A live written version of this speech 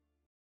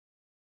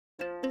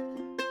Hi,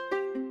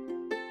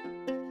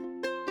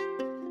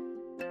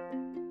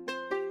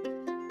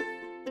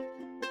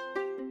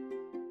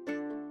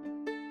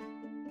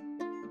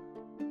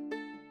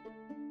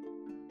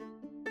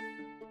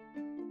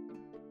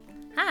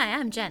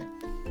 I'm Jen.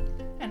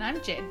 And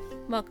I'm Jen,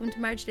 Welcome to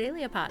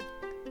Marginalia Pod.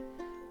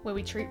 where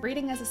we treat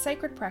reading as a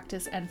sacred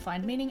practice and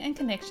find meaning and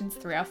connections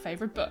through our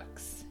favourite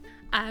books.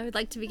 I would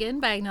like to begin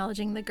by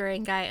acknowledging the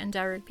Guringai and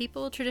Daurud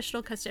people,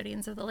 traditional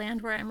custodians of the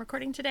land where I'm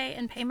recording today,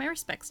 and pay my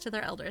respects to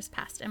their elders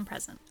past and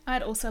present.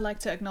 I'd also like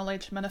to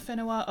acknowledge Mana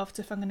Whenua of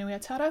Te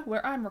Whanganui-a-Tara,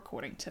 where I'm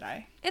recording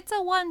today. It's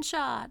a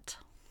one-shot!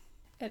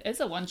 It is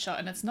a one-shot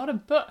and it's not a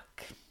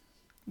book,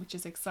 which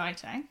is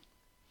exciting.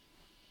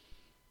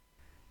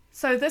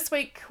 So this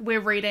week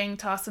we're reading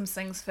Tarsem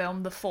Singh's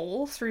film The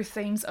Fall through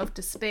themes of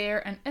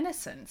despair and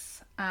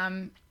innocence.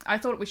 I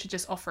thought we should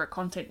just offer a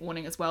content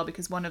warning as well,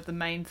 because one of the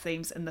main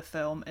themes in the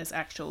film is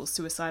actual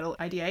suicidal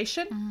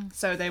ideation.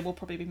 So there will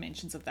probably be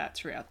mentions of that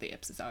throughout the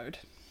episode.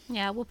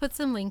 Yeah, we'll put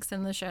some links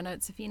in the show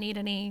notes if you need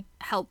any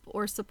help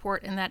or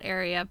support in that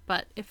area,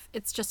 but if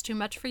it's just too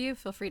much for you,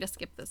 feel free to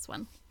skip this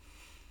one.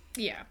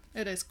 Yeah,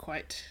 it is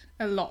quite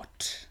a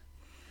lot.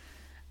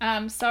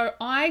 So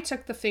I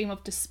took the theme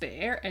of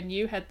despair and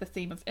you had the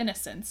theme of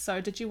innocence. So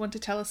did you want to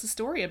tell us a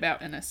story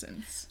about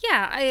innocence?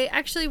 Yeah, I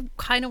actually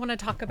kind of want to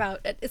talk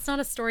about it. It's not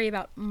a story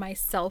about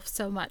myself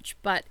so much,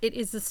 but it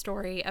is a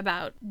story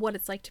about what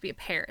it's like to be a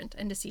parent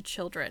and to see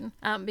children.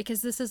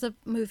 Because this is a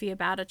movie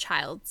about a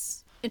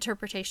child's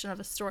interpretation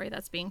of a story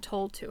that's being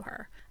told to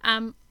her.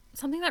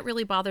 Something that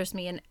really bothers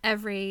me in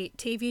every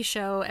TV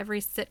show,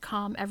 every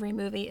sitcom, every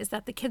movie is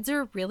that the kids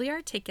are really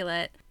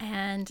articulate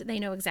and they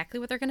know exactly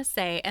what they're going to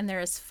say and they're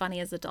as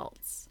funny as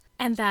adults.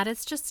 And that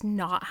is just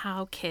not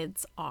how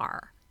kids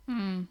are.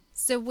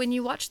 So when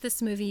you watch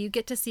this movie, you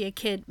get to see a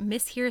kid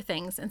mishear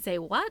things and say,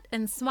 what?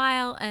 And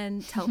smile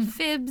and tell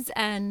fibs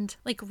and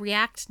like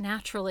react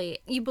naturally.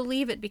 You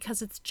believe it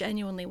because it's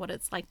genuinely what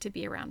it's like to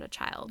be around a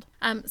child.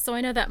 So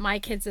I know that my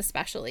kids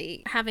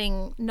especially,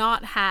 having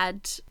not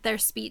had their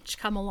speech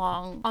come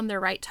along on their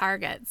right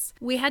targets,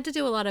 we had to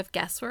do a lot of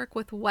guesswork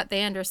with what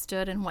they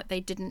understood and what they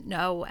didn't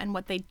know and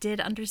what they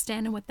did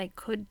understand and what they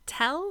could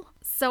tell.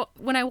 So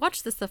when I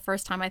watched this the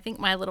first time, I think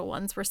my little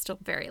ones were still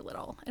very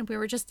little and we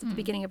were just at the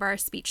beginning of our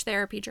speech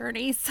therapy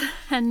journeys.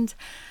 And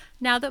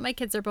now that my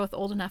kids are both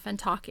old enough and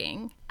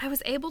talking, I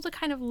was able to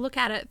kind of look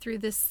at it through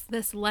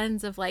this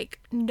lens of like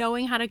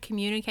knowing how to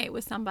communicate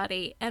with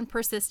somebody and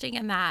persisting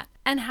in that,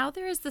 and how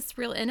there is this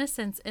real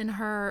innocence in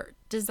her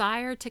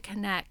desire to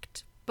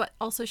connect, but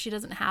also she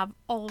doesn't have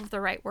all of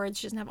the right words.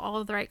 She doesn't have all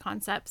of the right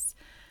concepts.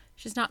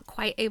 She's not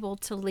quite able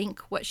to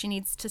link what she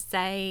needs to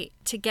say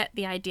to get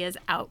the ideas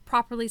out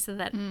properly so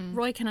that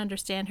Roy can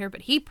understand her,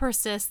 but he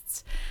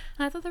persists.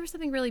 And I thought there was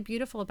something really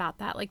beautiful about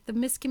that. Like the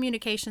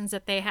miscommunications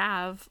that they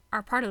have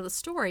are part of the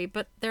story,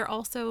 but they're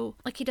also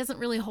like he doesn't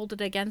really hold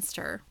it against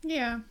her.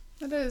 Yeah,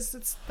 it is.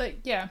 It's like,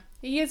 yeah,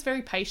 he is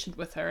very patient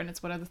with her, and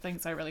it's one of the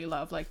things I really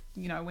love. Like,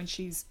 you know, when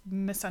she's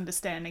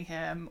misunderstanding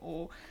him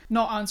or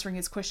not answering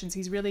his questions,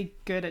 he's really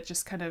good at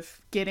just kind of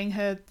getting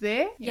her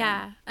there.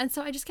 Yeah. And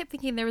so I just kept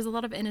thinking there was a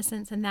lot of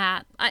innocence in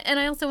that. And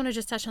I also want to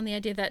just touch on the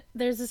idea that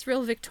there's this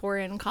real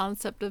Victorian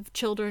concept of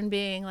children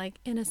being like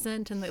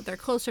innocent and that they're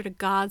closer to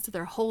God, so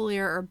they're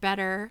holier or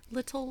better.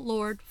 Little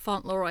Lord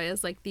Fauntleroy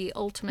is like the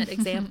ultimate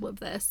example of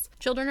this.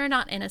 Children are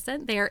not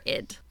innocent. They are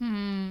id.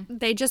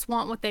 They just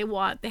want what they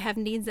want. They have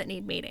needs that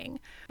need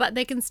meeting. But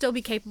they can still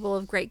be capable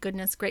of great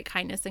goodness, great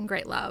kindness, and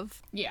great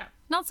love. Yeah.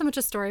 Not so much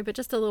a story, but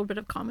just a little bit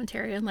of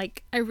commentary. And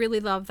like, I really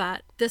love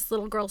that this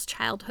little girl's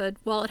childhood,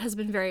 while it has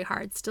been very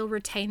hard, still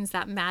retains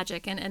that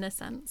magic and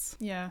innocence.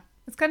 Yeah.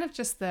 It's kind of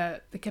just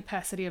the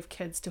capacity of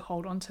kids to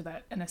hold on to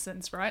that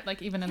innocence, right?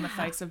 Like even in the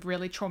face of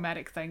really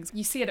traumatic things.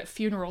 You see it at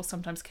funerals.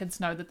 Sometimes kids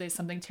know that there's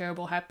something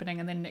terrible happening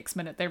and then next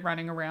minute they're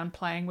running around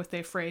playing with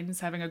their friends,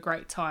 having a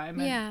great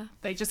time. And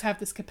they just have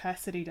this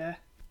capacity to,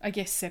 I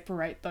guess,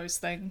 separate those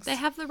things. They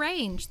have the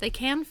range. They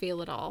can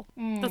feel it all.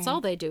 That's all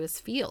they do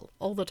is feel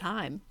all the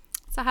time.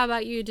 So how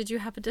about you? Did you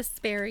have a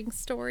despairing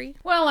story?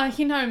 Well,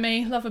 you know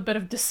me, love a bit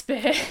of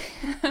despair.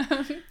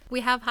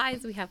 We have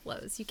highs, we have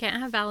lows. You can't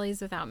have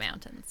valleys without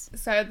mountains.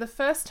 So the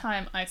first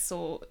time I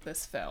saw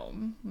this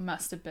film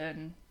must have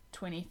been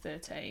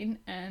 2013,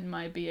 and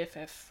my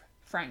BFF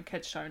Frank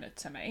had shown it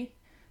to me.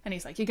 And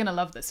he's like, you're going to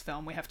love this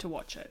film, we have to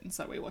watch it. And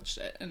so we watched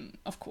it, and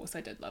of course I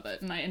did love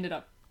it. And I ended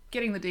up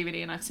getting the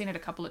DVD, and I've seen it a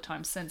couple of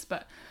times since,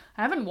 but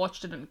I haven't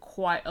watched it in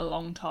quite a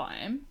long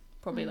time,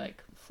 probably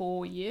like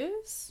 4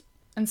 years.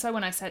 And so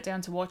when I sat down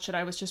to watch it,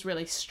 I was just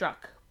really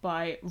struck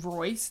by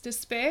Roy's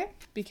despair,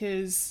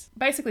 because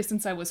basically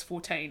since I was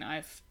 14,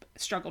 I've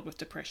struggled with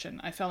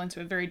depression. I fell into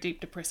a very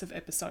deep depressive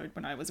episode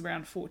when I was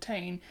around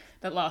 14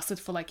 that lasted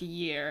for like a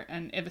year,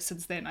 and ever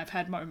since then I've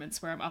had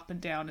moments where I'm up and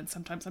down, and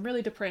sometimes I'm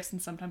really depressed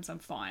and sometimes I'm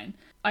fine.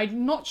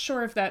 I'm not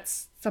sure if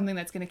that's something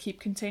that's going to keep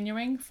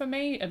continuing for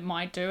me. It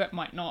might do, it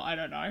might not, I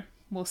don't know.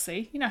 We'll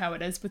see. You know how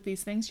it is with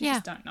these things, you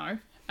just don't know.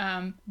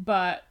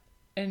 But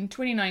in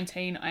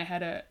 2019 I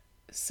had a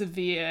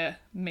severe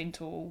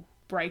mental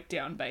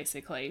breakdown,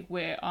 basically,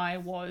 where I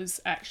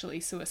was actually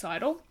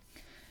suicidal.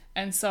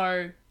 And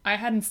so I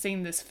hadn't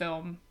seen this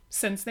film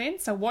since then.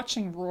 So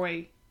watching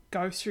Roy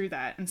go through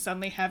that and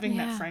suddenly having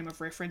that frame of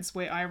reference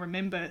where I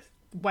remember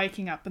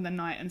waking up in the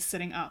night and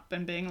sitting up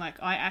and being like,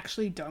 I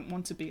actually don't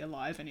want to be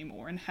alive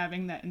anymore, and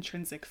having that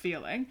intrinsic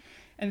feeling,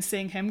 and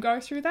seeing him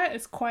go through that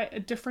is quite a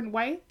different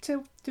way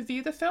to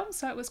view the film.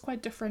 So it was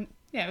quite different.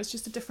 Yeah, it was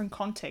just a different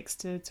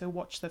context to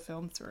watch the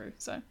film through.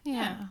 So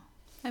Yeah.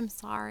 I'm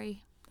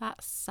sorry.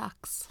 That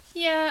sucks.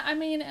 yeah, I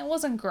mean, it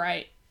wasn't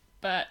great,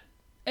 but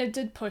it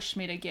did push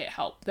me to get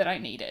help that I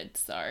needed.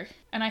 So,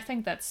 and I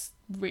think that's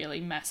really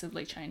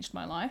massively changed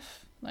my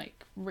life.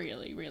 Like,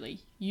 really, really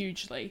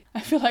hugely.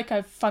 I feel like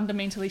I've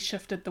fundamentally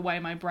shifted the way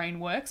my brain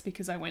works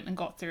because I went and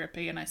got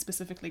therapy, and I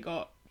specifically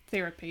got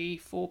therapy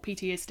for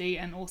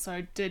PTSD and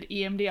also did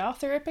EMDR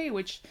therapy,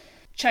 which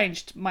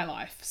changed my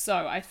life.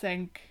 So I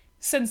think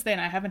since then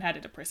I haven't had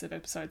a depressive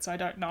episode, so I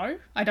don't know.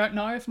 I don't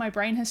know if my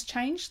brain has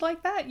changed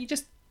like that.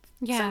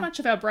 So much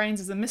of our brains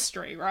is a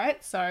mystery,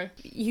 right? So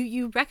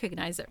you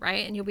recognize it,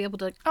 right? And you'll be able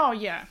to oh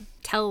yeah,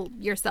 tell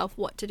yourself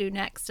what to do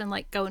next and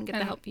like go and get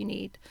the help you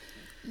need.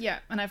 yeah,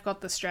 and I've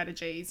got the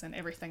strategies and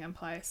everything in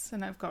place,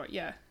 and I've got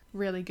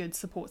really good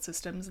support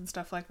systems and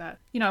stuff like that.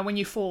 You know, when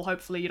you fall,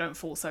 hopefully you don't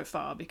fall so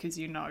far because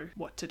you know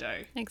what to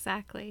do.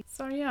 Exactly.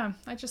 So yeah,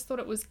 I just thought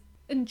it was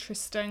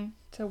interesting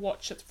to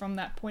watch it from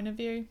that point of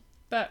view.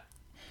 But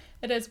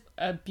it is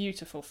a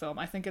beautiful film.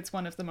 I think it's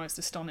one of the most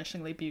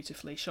astonishingly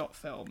beautifully shot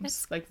films,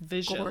 It's like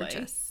visually.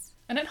 Gorgeous.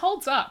 And it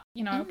holds up.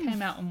 You know, it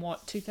came out in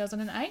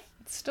 2008?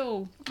 It's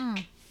still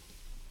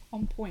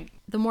on point.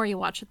 The more you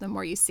watch it, the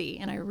more you see,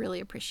 and I really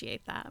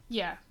appreciate that.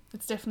 Yeah,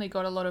 it's definitely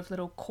got a lot of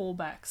little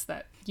callbacks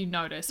that you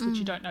notice, which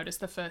you don't notice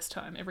the first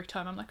time. Every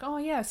time I'm like, oh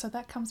yeah, so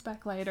that comes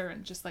back later,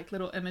 and just like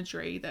little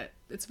imagery that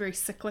it's very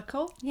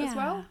cyclical as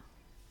well.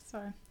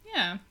 So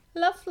yeah,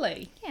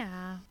 lovely.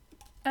 Yeah.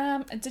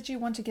 Did you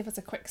want to give us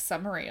a quick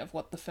summary of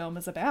what the film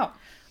is about?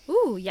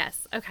 Ooh,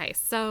 yes. Okay,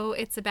 so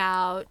it's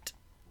about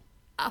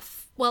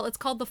well, it's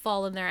called The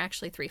Fall, and there are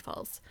actually 3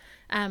 falls.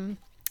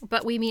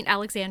 But we meet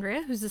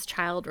Alexandria, who's this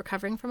child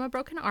recovering from a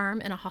broken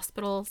arm in a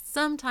hospital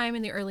sometime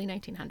in the early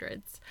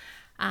 1900s.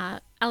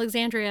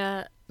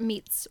 Alexandria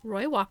meets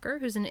Roy Walker,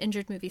 who's an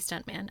injured movie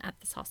stuntman at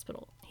this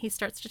hospital. He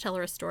starts to tell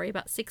her a story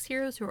about 6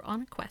 heroes who are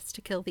on a quest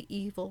to kill the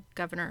evil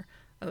Governor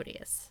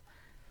Odious.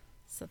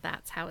 So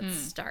that's how it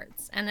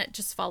starts. And it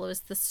just follows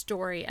the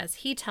story as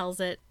he tells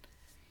it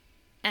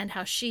and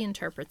how she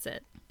interprets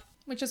it.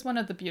 Which is one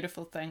of the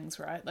beautiful things,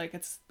 right? Like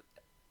it's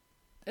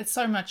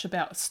so much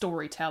about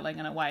storytelling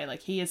in a way.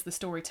 Like he is the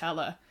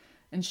storyteller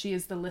and she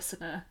is the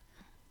listener.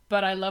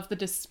 But I love the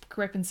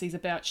discrepancies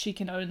about she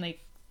can only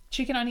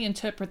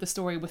interpret the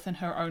story within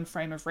her own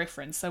frame of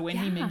reference. So when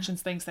he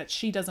mentions things that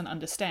she doesn't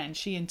understand,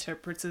 she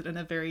interprets it in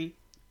a very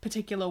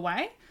particular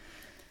way.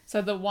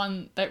 So the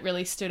one that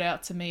really stood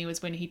out to me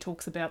was when he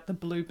talks about the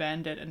Blue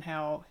Bandit and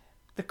how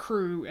the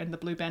crew and the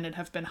Blue Bandit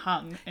have been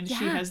hung. And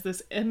she has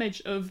this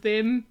image of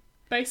them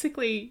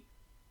basically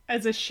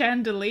as a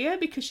chandelier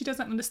because she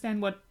doesn't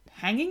understand what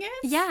hanging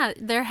is. Yeah,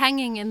 they're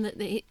hanging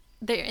in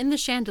they're in the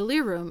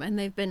chandelier room and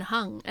they've been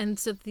hung. And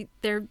so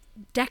they're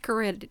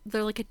decorated.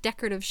 They're like a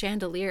decorative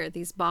chandelier,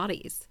 these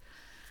bodies.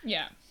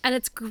 Yeah. And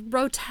it's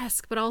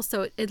grotesque, but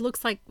also it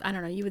looks like, I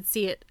don't know, you would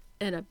see it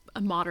in a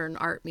modern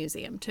art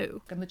museum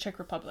too. In the Czech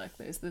Republic,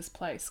 there's this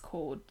place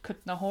called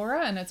Kutná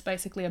Hora, and it's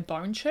basically a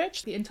bone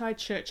church. The entire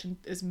church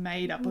is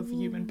made up of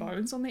human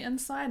bones on the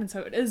inside, and so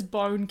it is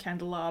bone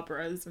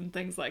candelabras and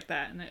things like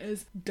that, and it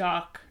is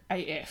dark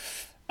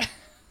AF.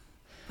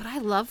 But I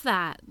love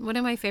that. One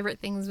of my favorite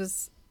things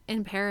was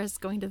in Paris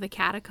going to the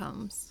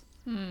catacombs.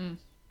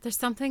 There's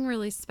something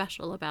really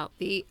special about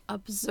the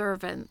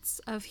observance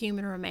of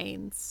human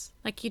remains.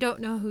 Like, you don't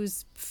know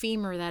whose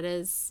femur that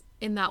is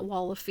in that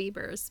wall of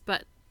fibers,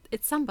 but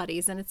it's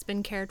somebody's, and it's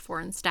been cared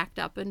for and stacked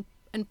up and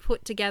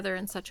put together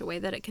in such a way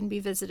that it can be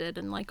visited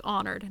and like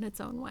honored in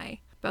its own way.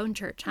 Bone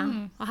Church,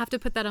 huh? I'll have to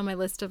put that on my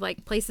list of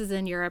like places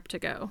in Europe to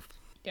go.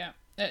 Yeah,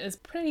 it is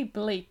pretty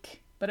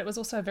bleak, but it was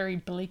also a very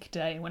bleak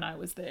day when I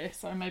was there,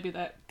 so maybe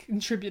that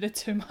contributed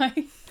to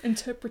my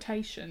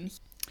interpretation.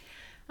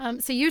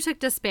 So you took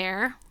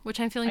Despair, which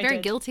I'm feeling very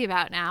guilty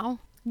about now.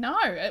 No,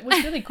 it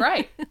was really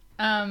great.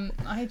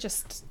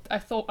 I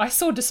thought I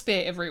saw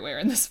despair everywhere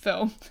in this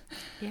film.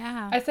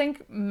 Yeah. I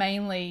think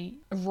mainly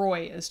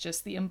Roy is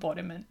just the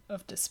embodiment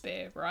of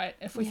despair, right?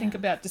 If we think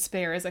about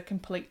despair as a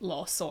complete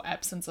loss or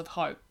absence of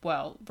hope,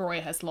 well,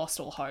 Roy has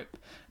lost all hope,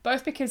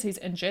 both because he's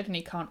injured and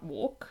he can't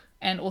walk,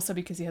 and also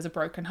because he has a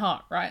broken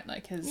heart, right?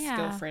 Like his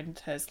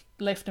girlfriend has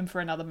left him for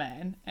another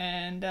man,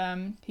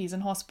 and he's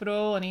in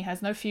hospital and he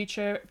has no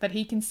future that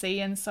he can see,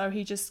 and so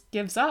he just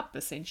gives up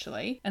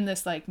essentially. And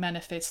this like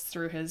manifests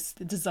through his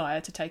desire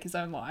to take his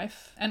own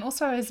life, and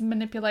also his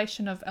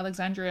manipulation of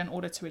Alexandria in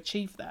order to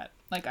achieve that.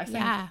 Like I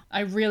think I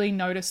really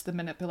noticed the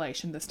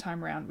manipulation this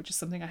time around, which is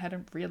something I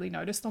hadn't really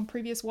noticed on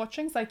previous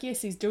watchings. Like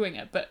yes, he's doing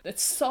it, but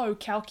it's so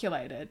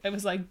calculated. It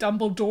was like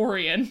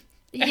Dumbledorian.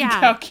 and Yeah.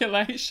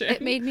 calculation.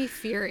 It made me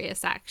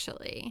furious,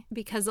 actually,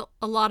 because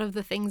a lot of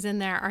the things in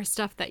there are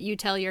stuff that you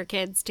tell your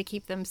kids to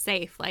keep them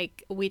safe.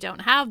 Like, we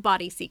don't have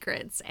body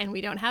secrets, and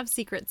we don't have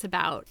secrets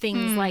about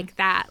things like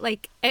that.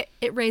 Like,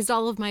 it raised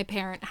all of my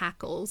parent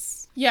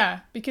hackles.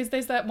 Yeah, because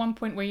there's that one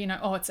point where, you know,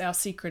 oh, it's our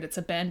secret, it's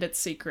a bandit's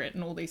secret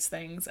and all these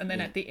things. And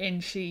then at the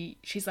end,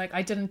 she's like,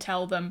 I didn't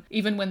tell them,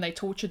 even when they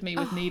tortured me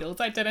with needles,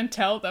 I didn't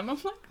tell them. I'm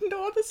like,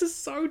 no, this is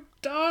so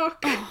dark.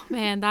 Oh,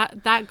 man,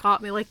 that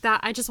got me. Like,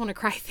 that, I just want to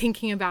cry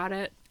thinking about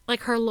it.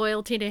 Like, her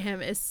loyalty to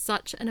him is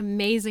such an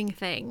amazing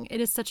thing.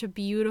 It is such a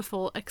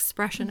beautiful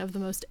expression of the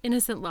most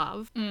innocent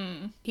love.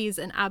 He's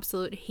an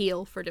absolute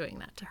heel for doing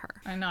that to her.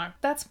 I know.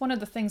 That's one of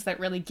the things that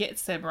really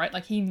gets him, right?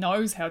 Like, he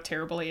knows how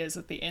terrible he is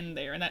at the end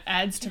there, and that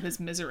adds to his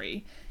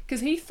misery.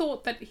 Because he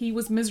thought that he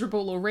was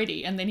miserable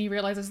already, and then he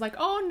realizes, like,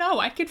 oh no,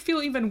 I could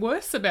feel even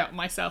worse about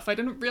myself. I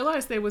didn't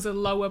realize there was a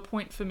lower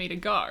point for me to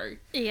go.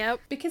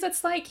 Yep. Because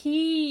it's like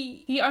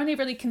he only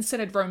really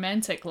considered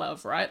romantic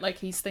love, right? Like,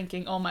 he's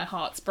thinking, oh, my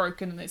heart's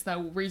broken and there's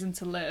no reason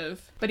to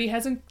live. But he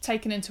hasn't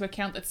taken into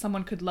account that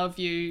someone could love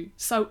you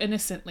so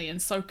innocently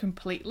and so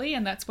completely,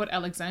 and that's what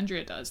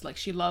Alexandria does. Like,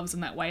 she loves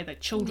in that way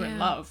that children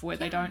love, where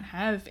they don't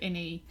have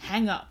any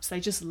hang-ups. They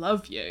just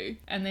love you.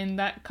 And then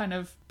that kind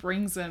of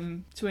brings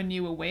him to a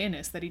new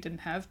awareness that he didn't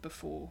have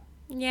before.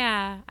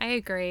 Yeah, I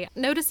agree.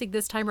 Noticing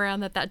this time around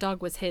that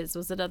dog was his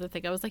was another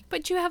thing. I was like,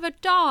 but you have a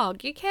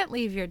dog. You can't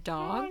leave your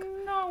dog.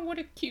 Oh no, what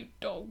a cute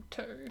dog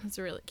too. It's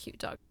a really cute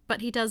dog.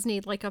 But he does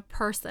need, like, a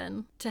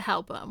person to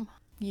help him.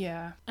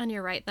 Yeah. And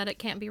you're right that it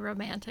can't be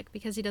romantic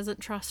because he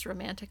doesn't trust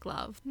romantic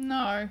love.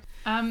 No.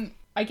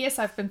 I guess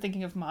I've been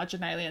thinking of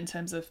marginalia in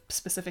terms of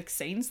specific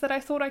scenes that I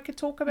thought I could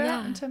talk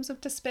about in terms of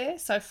despair.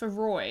 So for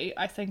Roy,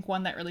 I think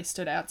one that really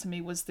stood out to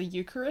me was the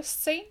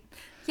Eucharist scene.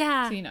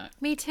 Yeah, So, you know,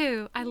 me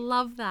too. I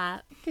love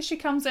that. because she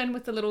comes in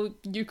with the little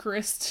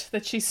Eucharist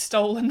that she's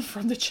stolen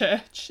from the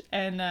church,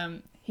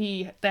 and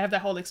they have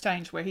that whole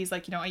exchange where he's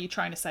like, you know, are you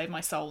trying to save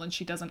my soul? And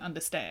she doesn't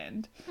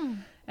understand.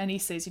 And he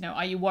says, you know,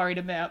 are you worried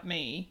about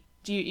me?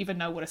 Do you even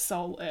know what a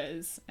soul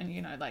is? And,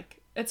 you know,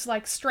 like, it's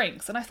like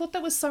strength. And I thought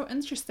that was so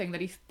interesting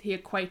that he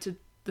equated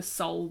the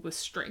soul with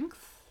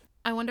strength.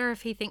 I wonder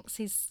if he thinks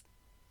he's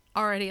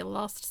already a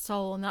lost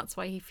soul and that's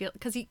why he feels,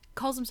 because he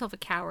calls himself a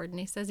coward and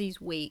he says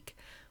he's weak,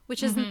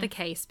 which isn't the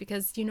case,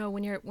 because, you know,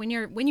 when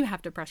you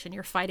have depression,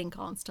 you're fighting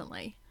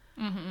constantly.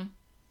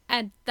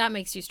 And that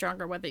makes you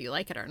stronger whether you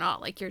like it or not.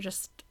 Like,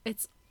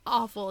 it's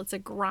awful. It's a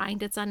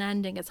grind. It's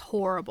unending. It's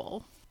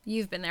horrible.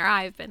 You've been there.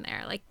 I've been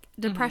there. Like,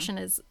 depression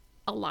is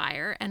a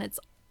liar, and it's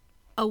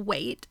a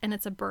weight, and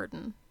it's a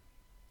burden.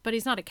 But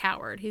he's not a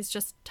coward. He's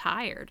just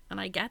tired,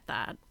 and I get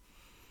that.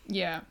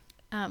 Yeah.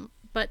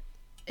 But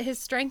his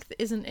strength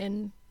isn't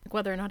in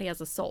whether or not he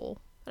has a soul.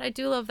 But I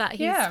do love that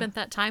he spent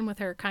that time with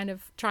her, kind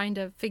of trying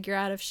to figure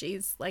out if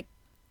she's like,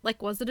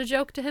 was it a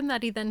joke to him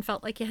that he then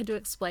felt like he had to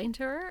explain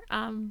to her?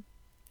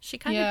 She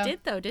kind of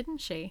did, though, didn't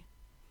she?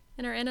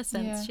 In her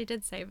innocence, she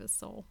did save his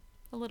soul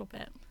a little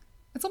bit.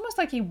 It's almost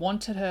like he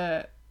wanted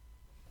her,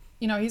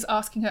 you know, he's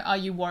asking her, are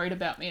you worried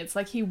about me? It's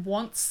like he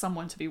wants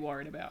someone to be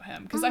worried about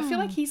him. Because I feel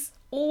like he's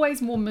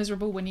always more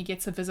miserable when he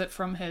gets a visit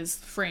from his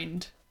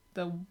friend,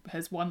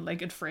 his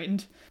one-legged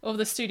friend, or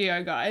the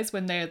studio guys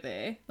when they're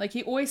there. Like,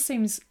 he always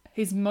seems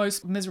he's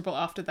most miserable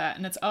after that.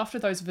 And it's after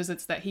those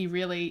visits that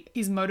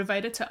he's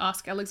motivated to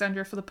ask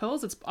Alexandria for the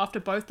pills. It's after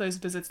both those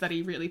visits that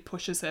he really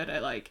pushes her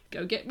to, like,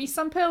 go get me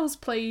some pills,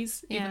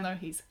 please. Yeah. Even though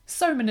he's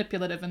so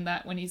manipulative in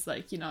that when he's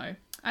like, you know,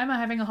 I'm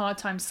having a hard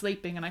time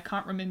sleeping and I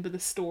can't remember the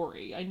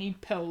story. I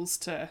need pills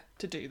to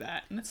do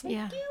that. And it's like,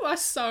 you are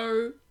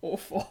so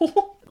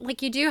awful.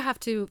 Like, you do have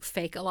to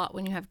fake a lot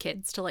when you have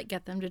kids to, like,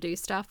 get them to do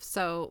stuff.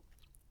 So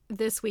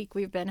this week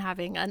we've been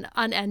having an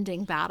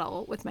unending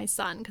battle with my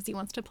son because he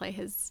wants to play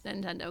his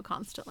Nintendo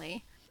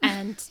constantly.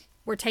 And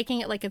we're taking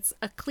it like it's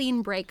a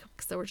clean break,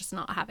 so we're just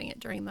not having it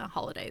during the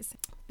holidays.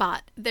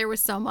 But there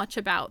was so much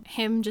about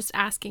him just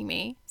asking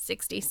me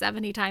 60,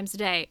 70 times a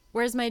day,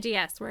 where's my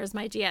DS? Where's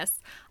my DS?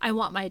 I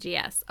want my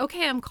DS.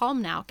 Okay, I'm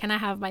calm now. Can I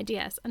have my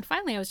DS? And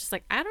finally I was just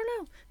like, I don't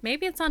know.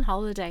 Maybe it's on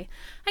holiday.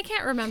 I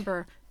can't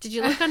remember. Did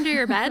you look under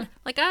your bed?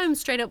 Like, I'm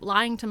straight up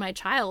lying to my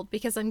child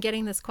because I'm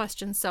getting this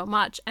question so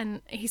much.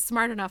 And he's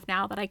smart enough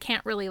now that I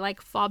can't really,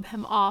 like, fob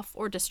him off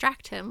or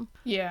distract him.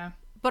 Yeah.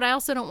 But I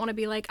also don't want to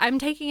be like, I'm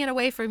taking it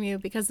away from you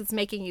because it's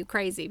making you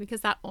crazy,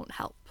 because that won't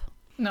help.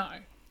 No.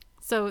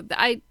 So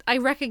I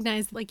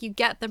recognize, like, you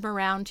get them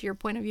around to your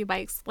point of view by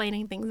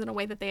explaining things in a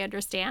way that they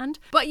understand.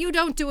 But you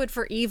don't do it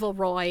for evil,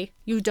 Roy.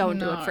 You don't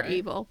do it for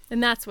evil.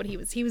 And that's what he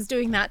was. He was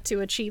doing that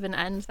to achieve an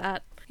end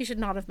that he should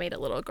not have made a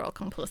little girl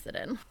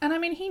complicit in. And I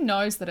mean, he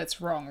knows that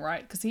it's wrong,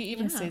 right? Because he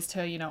even says to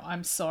her, you know,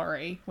 I'm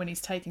sorry, when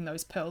he's taking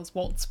those pills,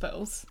 Walt's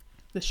pills,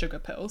 the sugar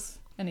pills.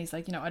 And he's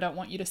like, I don't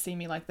want you to see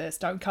me like this.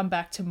 Don't come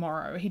back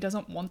tomorrow. He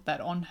doesn't want that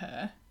on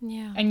her.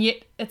 Yeah. And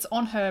yet it's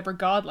on her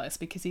regardless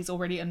because he's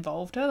already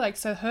involved her. Like,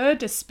 so her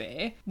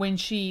despair when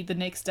she the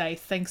next day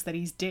thinks that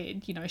he's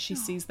dead, she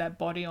sees that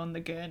body on the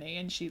gurney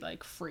and she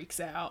like freaks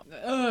out.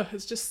 Ugh,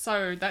 it's just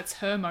so, that's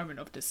her moment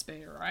of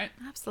despair, right?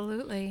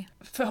 Absolutely.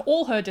 For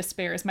all her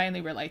despair is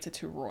mainly related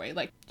to Roy.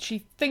 Like,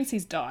 she thinks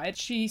he's died.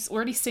 She's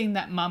already seen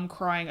that mum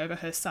crying over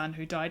her son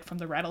who died from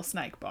the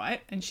rattlesnake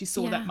bite, and she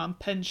saw that mum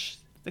pinch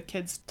the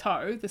kid's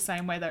toe the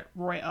same way that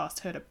Roy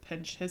asked her to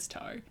pinch his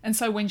toe. And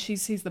so when she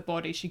sees the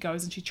body, she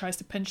goes and she tries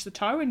to pinch the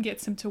toe and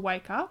gets him to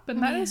wake up,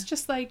 and that is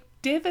just like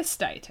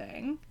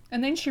devastating.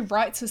 And then she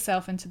writes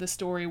herself into the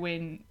story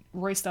when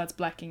Roy starts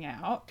blacking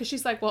out, because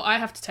she's like, well, I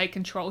have to take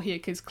control here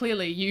because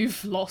clearly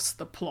you've lost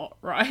the plot,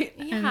 right?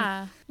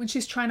 Yeah. And when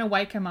she's trying to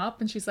wake him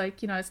up and she's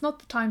like, it's not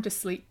the time to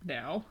sleep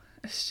now.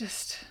 It's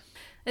just...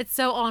 It's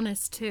so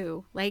honest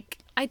too. Like,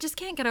 I just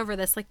can't get over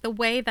this. Like, the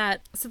way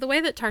that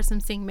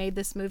Tarsem Singh made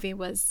this movie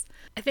was,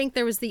 I think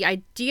there was the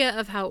idea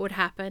of how it would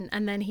happen,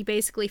 and then he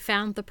basically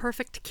found the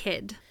perfect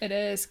kid. It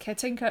is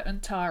Katinka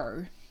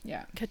Untaru.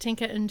 Yeah.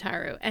 Katinka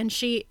Untaru. And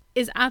she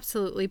is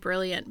absolutely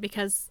brilliant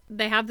because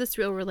they have this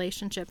real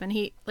relationship, and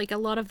he, like, a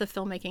lot of the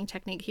filmmaking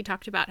technique, he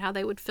talked about how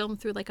they would film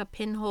through like a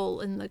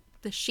pinhole in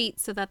the sheet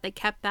so that they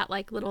kept that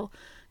like little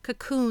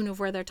cocoon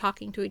of where they're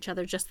talking to each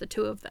other, just the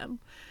two of them.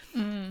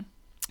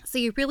 So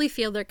you really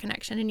feel their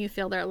connection and you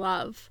feel their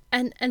love.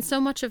 And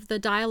so much of the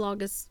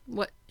dialogue is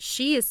what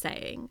she is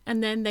saying.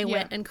 And then they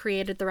went and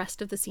created the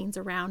rest of the scenes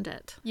around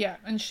it. Yeah,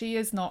 and she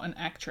is not an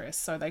actress.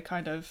 So they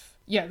kind of...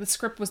 Yeah, the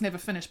script was never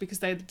finished because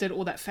they did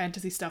all that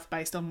fantasy stuff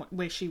based on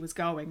where she was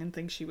going and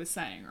things she was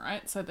saying,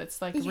 right? So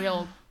that's like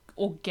real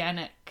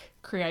organic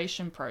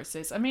creation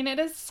process. I mean, it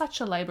is such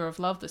a labor of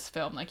love, this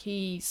film. Like,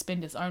 he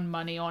spent his own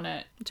money on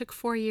it. It took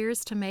 4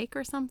 years to make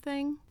or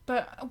something.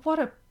 But what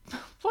a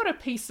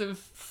piece of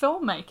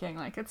filmmaking.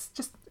 Like, it's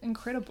just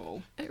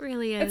incredible. It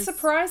really is. It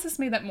surprises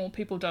me that more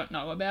people don't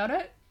know about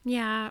it.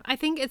 Yeah, I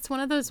think it's one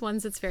of those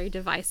ones that's very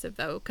divisive,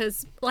 though,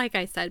 because, like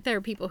I said, there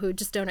are people who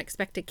just don't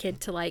expect a kid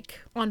to, like,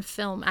 on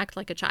film, act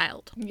like a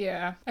child.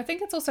 Yeah. I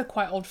think it's also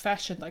quite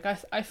old-fashioned. Like,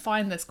 I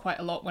find this quite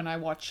a lot when I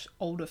watch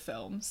older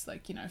films,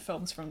 like,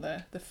 films from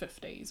the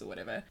 50s or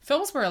whatever.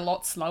 Films were a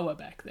lot slower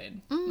back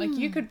then. Like,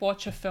 you could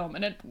watch a film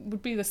and it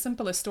would be the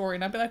simplest story,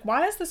 and I'd be like,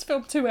 why is this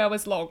film 2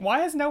 hours long?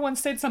 Why has no one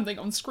said something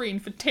on screen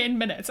for 10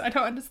 minutes? I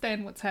don't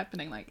understand what's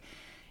happening. Like,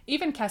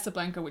 even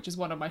Casablanca, which is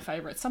one of my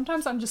favourites,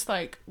 sometimes I'm just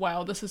like,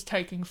 wow, this is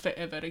taking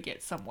forever to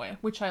get somewhere,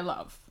 which I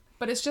love.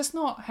 But it's just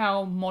not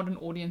how modern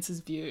audiences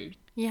view.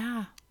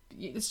 Yeah.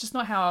 It's just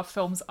not how our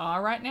films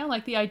are right now.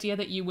 Like, the idea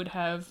that you would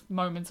have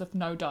moments of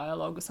no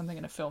dialogue or something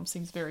in a film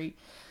seems very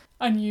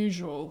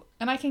unusual.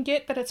 And I can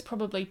get that it's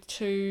probably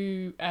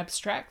too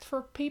abstract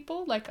for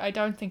people. Like, I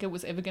don't think it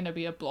was ever going to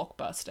be a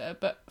blockbuster.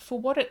 But for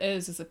what it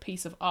is as a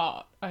piece of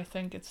art, I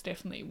think it's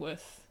definitely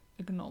worth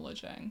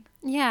acknowledging.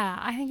 Yeah,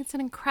 I think it's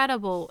an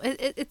incredible...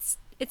 It's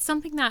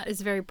something that is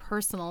very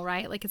personal,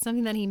 right? Like, it's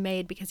something that he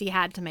made because he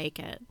had to make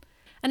it.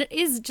 And it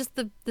is just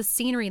the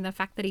scenery and the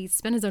fact that he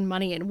spent his own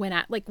money and went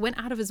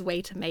out of his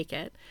way to make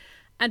it,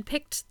 and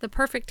picked the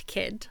perfect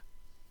kid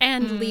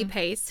and Lee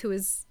Pace, who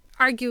is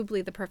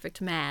arguably the perfect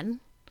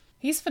man.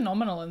 He's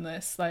phenomenal in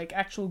this, like,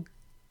 actual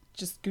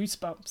just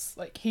goosebumps.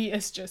 Like, he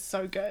is just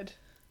so good.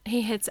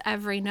 He hits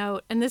every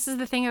note. And this is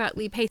the thing about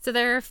Lee Pace. So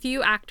there are a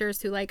few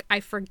actors who, like, I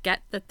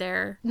forget that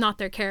they're not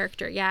their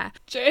character. Yeah.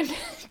 Jen,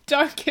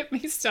 don't get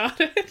me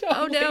started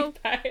on no. Lee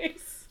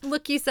Pace.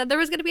 Look, you said there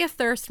was going to be a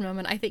thirst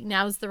moment. I think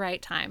now's the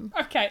right time.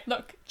 Okay,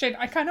 look, Jen,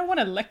 I kind of want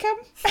to lick him.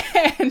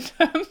 And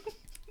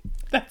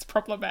that's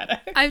problematic.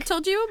 I've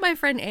told you what my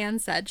friend Anne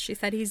said. She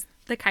said he's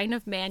the kind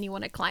of man you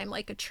want to climb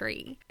like a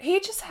tree. He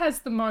just has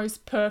the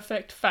most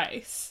perfect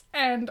face.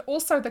 And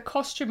also the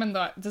costume and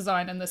the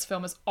design in this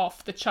film is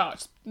off the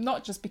charts.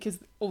 Not just because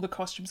all the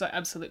costumes are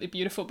absolutely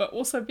beautiful, but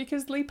also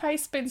because Lee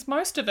Pace spends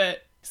most of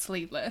it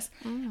sleeveless.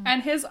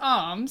 And his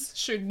arms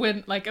should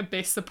win, like, a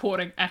best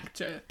supporting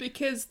actor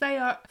because they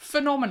are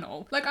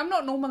phenomenal. Like, I'm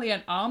not normally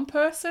an arm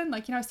person.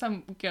 Like,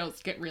 some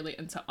girls get really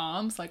into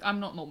arms. Like, I'm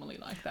not normally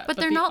like that. But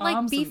they're not like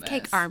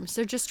beefcake arms.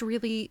 They're just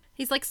really...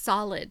 He's, like,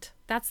 solid.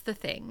 That's the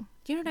thing.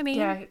 Do you know what I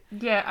mean?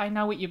 Yeah, I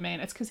know what you mean.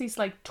 It's because he's,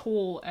 like,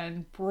 tall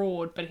and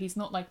broad, but he's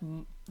not, like...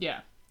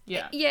 Yeah,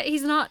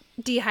 he's not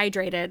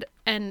dehydrated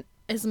and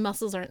his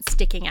muscles aren't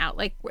sticking out.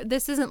 Like,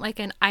 this isn't like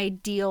an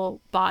ideal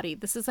body.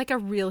 This is like a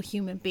real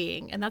human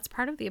being. And that's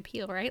part of the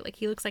appeal, right? Like,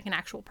 he looks like an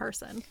actual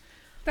person.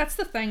 That's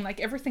the thing. Like,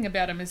 everything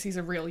about him is he's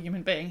a real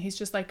human being. He's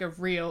just like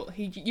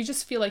you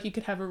just feel like you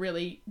could have a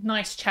really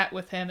nice chat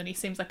with him, and he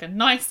seems like a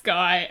nice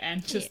guy,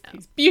 and just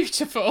he's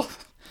beautiful.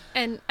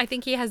 And I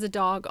think he has a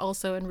dog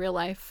also in real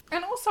life.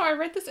 And also, I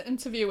read this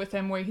interview with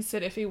him where he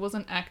said if he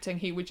wasn't acting,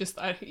 he would just...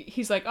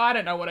 he's like, I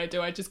don't know what I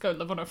do. I just go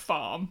live on a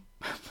farm.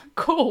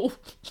 Cool.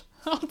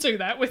 I'll do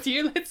that with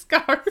you. Let's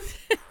go. I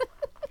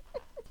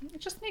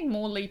just need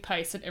more Lee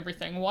Pace and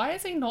everything. Why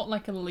is he not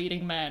like a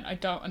leading man? I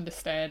don't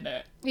understand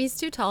it. He's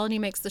too tall and he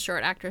makes the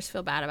short actors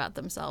feel bad about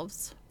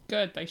themselves.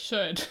 Good, they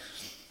should.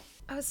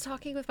 I was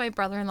talking with my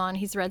brother-in-law and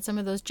he's read some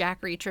of those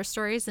Jack Reacher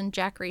stories, and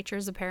Jack Reacher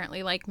is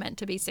apparently like meant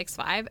to be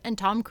 6'5", and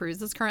Tom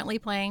Cruise is currently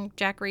playing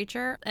Jack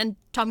Reacher, and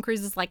Tom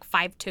Cruise is like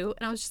 5'2",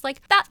 and I was just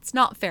like, that's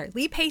not fair.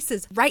 Lee Pace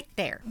is right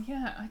there.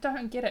 Yeah, I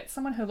don't get it.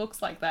 Someone who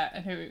looks like that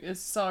and who is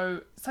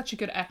such a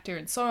good actor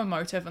and so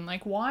emotive, and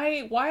like, what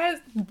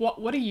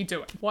are you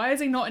doing? Why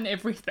is he not in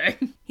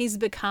everything? He's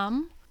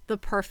become the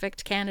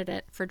perfect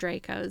candidate for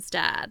Draco's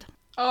dad.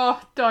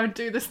 Oh, don't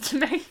do this to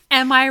me.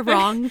 Am I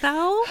wrong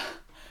though?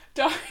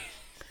 Don't.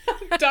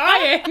 I'm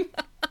dying.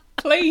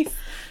 Please.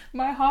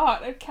 My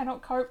heart. I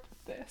cannot cope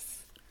with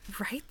this.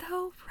 Right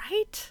though?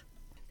 Right?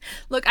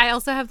 Look, I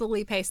also have the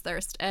Lee Pace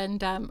thirst,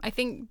 and I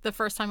think the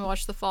first time I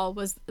watched The Fall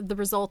was the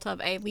result of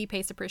a Lee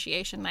Pace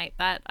appreciation night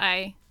that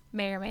I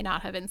may or may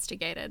not have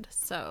instigated.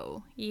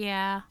 So,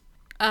 yeah.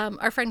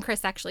 Our friend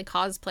Chris actually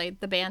cosplayed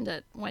the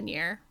Bandit one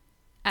year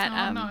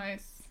at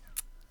nice.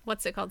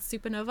 What's it called?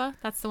 Supernova?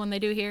 That's the one they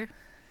do here.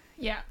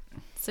 Yeah.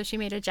 So she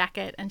made a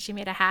jacket and she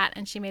made a hat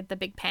and she made the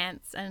big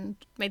pants and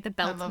made the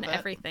belt and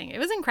everything. It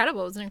was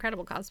incredible. It was an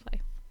incredible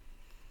cosplay.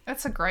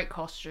 That's a great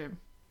costume.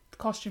 The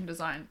costume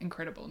design,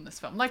 incredible in this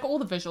film. Like all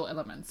the visual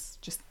elements,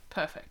 just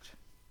perfect.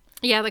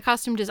 Yeah, the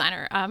costume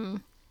designer,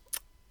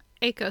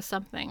 Aiko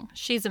something.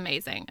 She's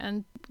amazing.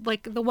 And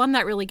like the one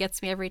that really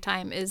gets me every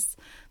time is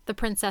the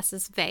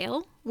princess's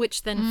veil,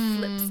 which then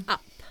flips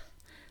up.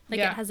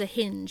 Like it has a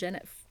hinge and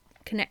it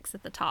connects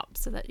at the top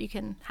so that you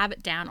can have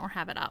it down or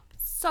have it up.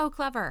 So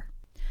clever.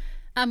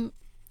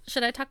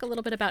 Should I talk a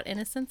little bit about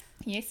Innocence?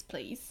 Yes,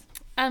 please.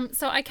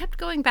 So I kept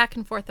going back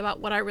and forth about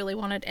what I really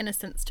wanted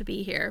Innocence to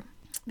be here,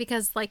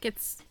 because like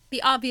it's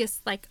the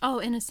obvious, like,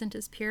 oh, innocent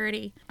is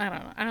purity. I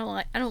don't know.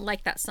 I don't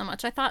like that so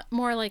much. I thought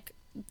more like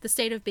the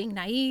state of being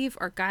naive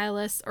or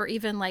guileless or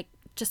even like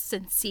just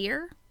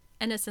sincere.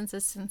 Innocence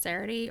is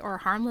sincerity or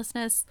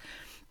harmlessness.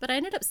 But I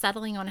ended up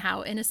settling on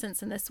how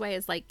innocence in this way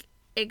is like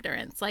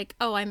ignorance. Like,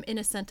 oh, I'm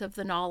innocent of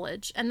the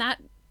knowledge. And that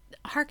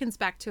harkens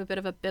back to a bit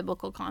of a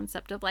biblical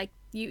concept of like,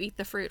 you eat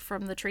the fruit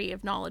from the tree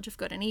of knowledge of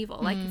good and evil.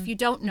 Like if you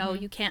don't know,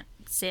 you can't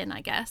sin,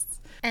 I guess.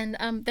 And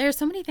there's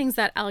so many things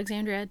that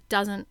Alexandria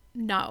doesn't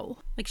know.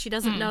 Like she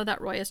doesn't know that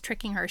Roy is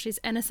tricking her. She's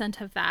innocent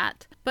of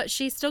that, but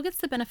she still gets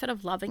the benefit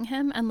of loving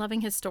him and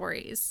loving his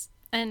stories.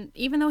 And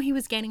even though he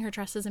was gaining her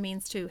trust as a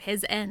means to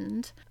his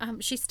end,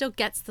 she still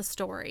gets the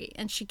story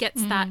and she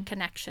gets that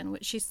connection,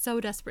 which she so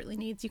desperately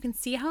needs. You can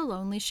see how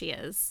lonely she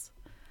is.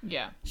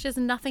 Yeah. She has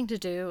nothing to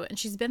do, and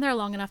she's been there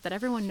long enough that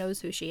everyone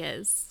knows who she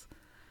is.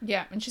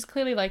 Yeah, and she's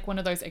clearly like one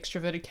of those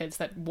extroverted kids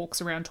that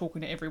walks around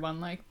talking to everyone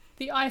like,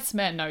 the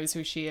Iceman knows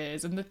who she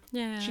is, and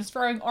she's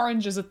throwing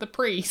oranges at the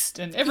priest,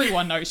 and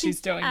everyone knows she's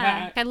doing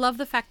that. I love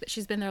the fact that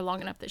she's been there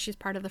long enough that she's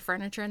part of the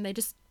furniture, and they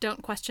just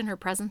don't question her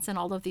presence in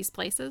all of these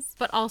places.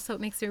 But also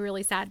it makes me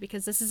really sad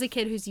because this is a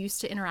kid who's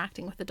used to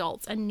interacting with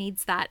adults and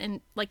needs that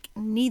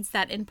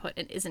input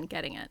and isn't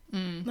getting it.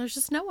 There's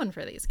just no one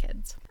for these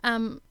kids.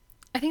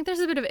 I think there's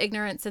a bit of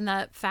ignorance in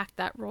the fact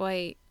that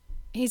Roy,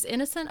 he's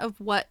innocent of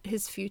what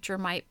his future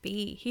might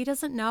be. He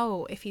doesn't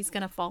know if he's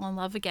going to fall in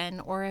love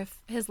again or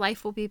if his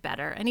life will be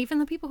better. And even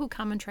the people who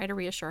come and try to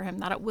reassure him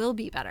that it will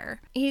be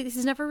better,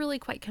 he's never really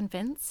quite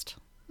convinced.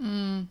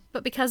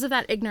 But because of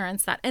that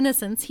ignorance, that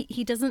innocence,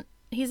 he isn't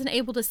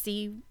able to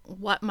see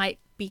what might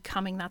be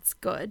coming that's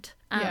good.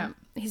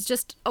 He's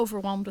just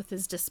overwhelmed with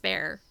his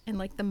despair in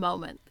like the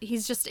moment.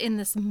 He's just in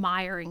this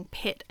miring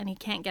pit and he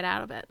can't get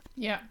out of it.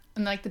 Yeah.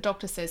 And like the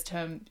doctor says to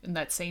him in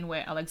that scene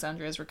where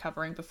Alexandria is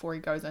recovering before he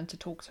goes in to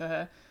talk to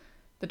her,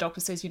 the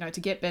doctor says, to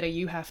get better,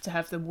 you have to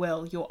have the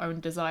will, your own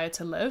desire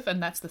to live.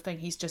 And that's the thing.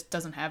 He just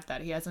doesn't have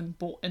that. He hasn't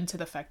bought into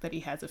the fact that he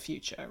has a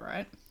future,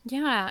 right?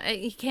 Yeah.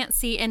 He can't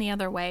see any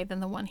other way than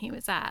the one he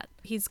was at.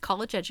 He's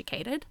college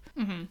educated.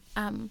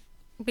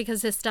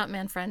 Because his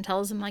stuntman friend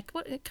tells him like,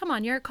 "What? Come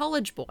on, you're a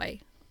college boy."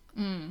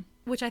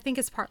 Which I think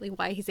is partly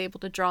why he's able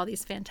to draw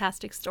these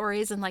fantastic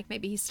stories, and like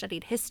maybe he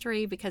studied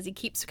history because he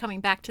keeps coming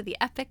back to the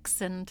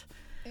epics. And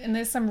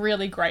there's some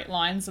really great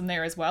lines in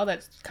there as well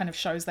that kind of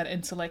shows that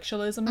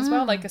intellectualism as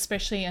well, like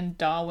especially in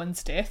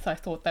Darwin's death. I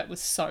thought that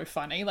was so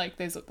funny. Like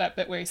there's that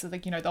bit where he says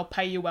like, they'll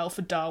pay you well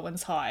for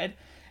Darwin's hide,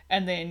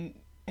 and then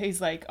he's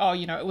like, oh,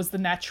 it was the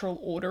natural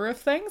order of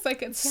things.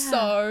 Like it's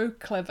so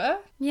clever.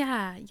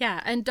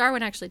 Yeah. And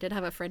Darwin actually did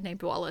have a friend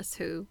named Wallace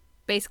who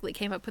basically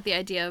came up with the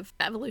idea of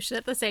evolution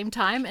at the same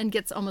time and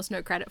gets almost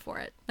no credit for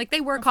it. Like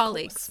they were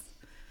colleagues.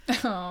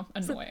 Oh,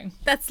 annoying. So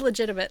that's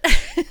legitimate.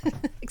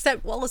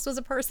 Except Wallace was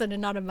a person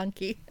and not a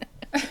monkey.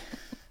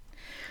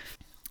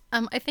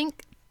 I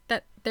think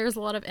that there's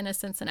a lot of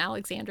innocence in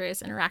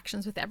Alexandria's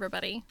interactions with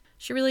everybody.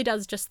 She really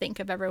does just think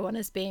of everyone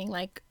as being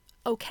like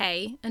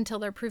okay until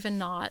they're proven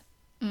not.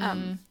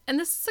 And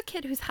this is a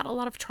kid who's had a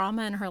lot of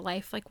trauma in her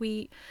life. Like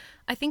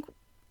I think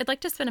I'd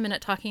like to spend a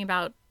minute talking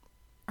about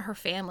her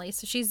family.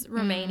 So she's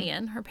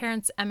Romanian. Her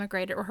parents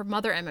emigrated, or her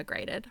mother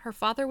emigrated. Her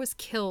father was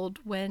killed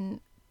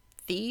when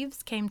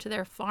thieves came to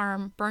their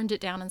farm, burned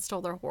it down, and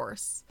stole their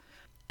horse.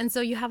 And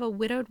so you have a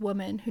widowed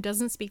woman who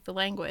doesn't speak the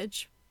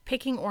language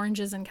picking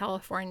oranges in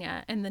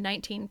California in the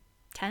 1910s,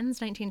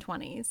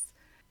 1920s.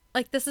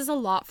 Like this is a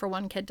lot for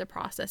one kid to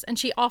process. And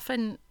she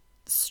often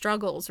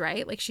struggles,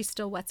 right? Like she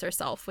still wets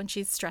herself when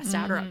she's stressed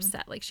out or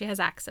upset. Like she has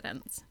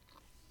accidents.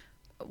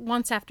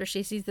 Once after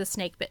she sees the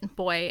snake bitten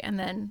boy, and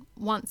then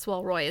once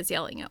while Roy is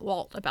yelling at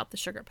Walt about the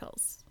sugar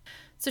pills.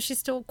 So she's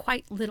still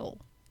quite little,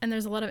 and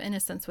there's a lot of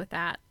innocence with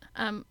that.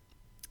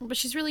 But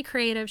she's really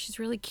creative. She's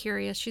really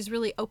curious. She's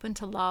really open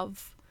to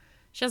love.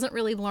 She hasn't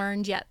really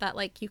learned yet that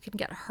like you can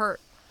get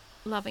hurt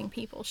loving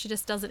people. She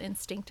just does it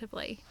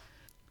instinctively.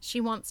 She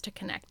wants to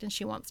connect, and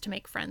she wants to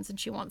make friends, and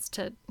she wants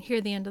to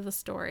hear the end of the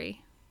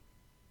story.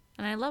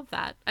 And I love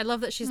that. I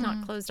love that she's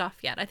not closed off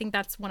yet. I think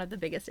that's one of the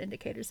biggest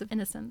indicators of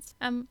innocence.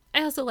 I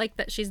also like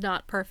that she's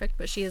not perfect,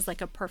 but she is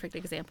like a perfect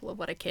example of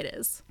what a kid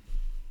is.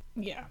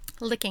 Yeah.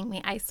 Licking the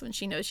ice when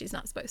she knows she's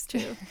not supposed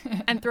to.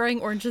 And throwing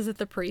oranges at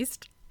the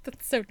priest.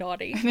 That's so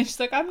naughty. And then she's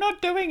like, I'm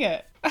not doing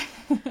it.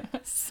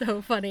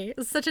 So funny.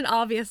 It's such an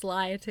obvious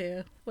lie,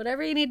 too.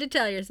 Whatever you need to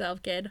tell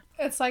yourself, kid.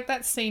 It's like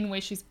that scene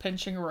where she's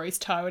pinching Roy's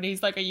toe and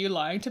he's like, are you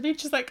lying to me? And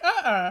she's like,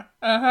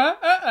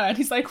 And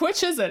he's like,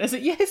 which is it? Is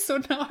it yes or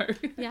no?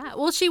 Yeah,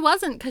 well, she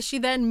wasn't, because she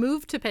then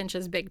moved to pinch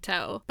his big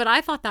toe. But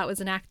I thought that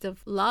was an act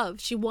of love.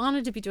 She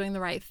wanted to be doing the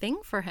right thing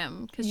for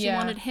him because she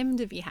wanted him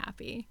to be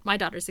happy. My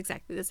daughter's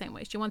exactly the same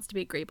way. She wants to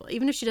be agreeable.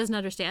 Even if she doesn't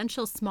understand,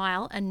 she'll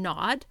smile and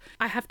nod.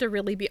 I have to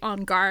really be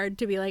on guard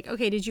to be like,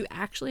 okay, did you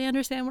actually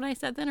understand what I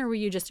said then, or were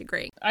you just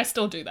agreeing? I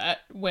still do that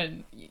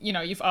when, you know,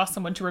 you've asked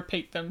someone to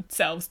repeat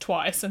themselves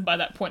twice, and by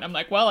that point I'm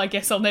like, well, I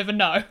guess I'll never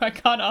know. I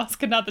can't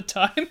ask another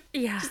time.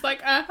 Yeah. Just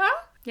like,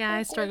 Yeah,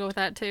 I struggle with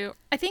that too.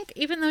 I think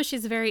even though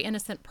she's a very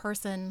innocent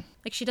person,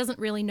 like she doesn't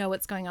really know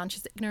what's going on.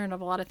 She's ignorant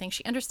of a lot of things.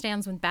 She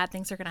understands when bad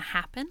things are going to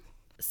happen.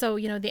 So,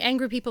 you know, the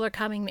angry people are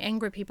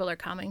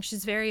coming.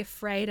 She's very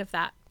afraid of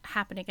that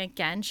happening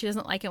again. She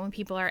doesn't like it when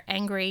people are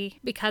angry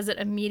because it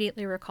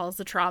immediately recalls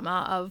the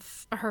trauma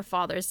of her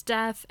father's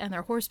death and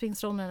their horse being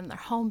stolen and their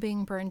home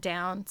being burned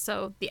down.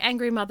 So the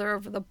angry mother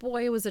over the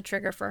boy was a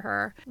trigger for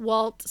her.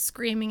 Walt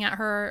screaming at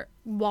her,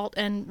 Walt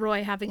and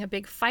Roy having a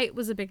big fight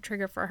was a big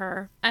trigger for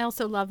her. I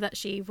also love that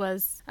she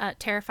was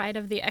terrified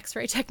of the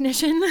x-ray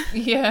technician.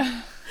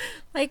 Yeah.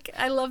 Like,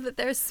 I love that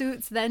their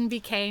suits then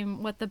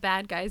became what the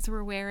bad guys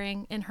were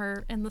wearing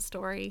in the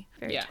story.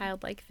 Very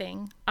childlike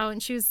thing. Oh,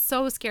 and she was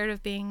so scared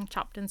of being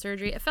chopped in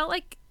surgery. It felt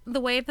like the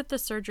way that the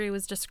surgery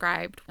was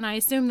described, and I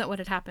assume that what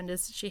had happened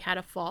is she had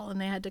a fall and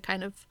they had to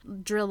kind of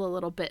drill a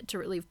little bit to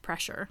relieve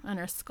pressure on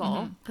her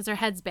skull because her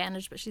head's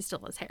bandaged, but she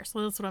still has hair.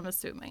 So that's what I'm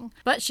assuming.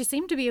 But she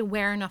seemed to be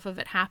aware enough of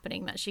it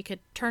happening that she could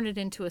turn it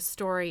into a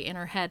story in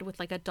her head with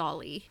like a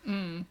dolly,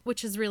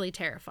 which is really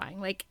terrifying.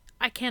 Like,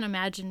 I can't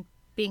imagine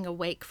being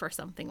awake for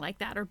something like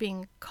that or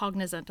being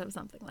cognizant of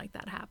something like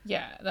that happen.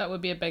 Yeah, that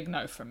would be a big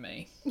no from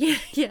me.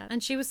 Yeah.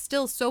 And she was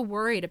still so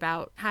worried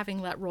about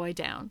having let Roy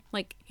down.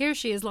 Like, here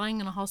she is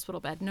lying in a hospital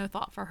bed, no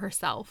thought for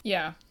herself.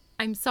 Yeah.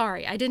 I'm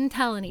sorry, I didn't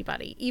tell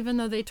anybody, even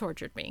though they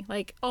tortured me.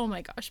 Like, oh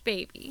my gosh,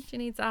 baby, she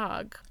needs a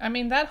hug. I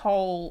mean, that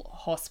whole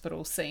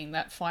hospital scene,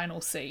 that final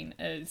scene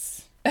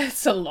it's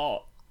a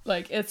lot.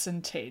 Like, it's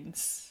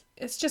intense.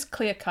 It's just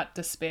clear-cut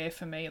despair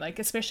for me, like,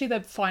 especially the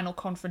final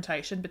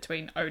confrontation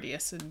between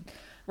Odious and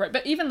Roy.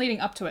 But even leading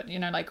up to it, you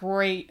know, like,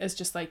 Roy is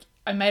just like,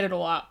 I made it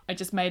all up. I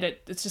just made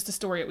it. It's just a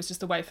story. It was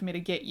just a way for me to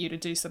get you to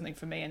do something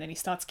for me. And then he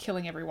starts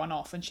killing everyone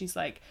off. And she's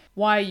like,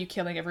 why are you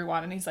killing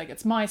everyone? And he's like,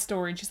 it's my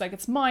story. And she's like,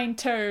 it's mine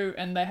too.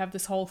 And they have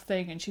this whole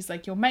thing. And she's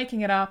like, you're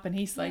making it up. And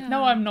he's like,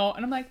 no, I'm not.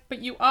 And I'm like, but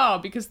you are,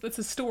 because that's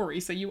a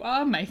story. So you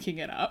are making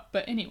it up.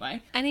 But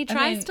anyway. And he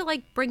tries to,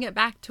 like, bring it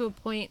back to a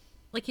point.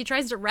 Like, he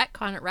tries to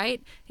retcon it,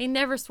 right? He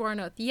never swore an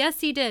oath. Yes,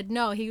 he did.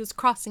 No, he was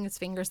crossing his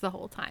fingers the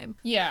whole time.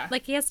 Yeah.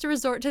 Like, he has to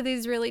resort to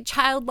these really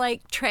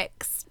childlike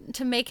tricks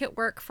to make it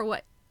work for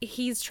what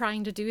he's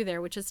trying to do there,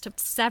 which is to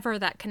sever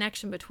that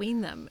connection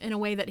between them in a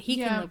way that he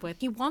can live with.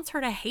 He wants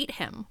her to hate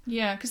him.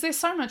 Yeah, because there's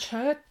so much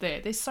hurt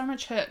there. There's so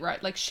much hurt,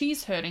 right? Like,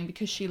 she's hurting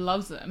because she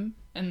loves him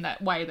in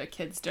that way that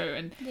kids do,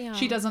 and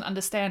she doesn't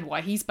understand why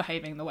he's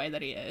behaving the way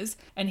that he is,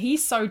 and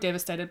he's so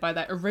devastated by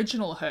that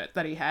original hurt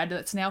that he had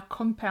that's now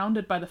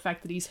compounded by the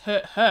fact that he's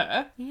hurt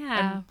her,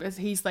 and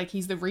he's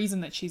the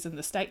reason that she's in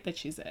the state that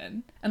she's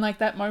in. And like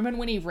that moment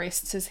when he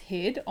rests his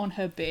head on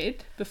her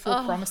bed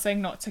before promising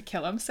not to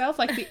kill himself,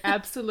 like the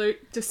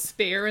absolute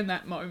despair in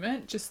that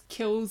moment just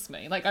kills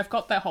me. Like, I've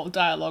got that whole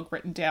dialogue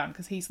written down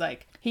because he's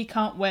like, he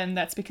can't win,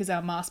 that's because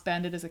our masked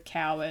bandit is a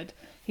coward.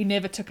 He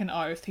never took an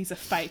oath. He's a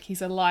fake.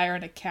 He's a liar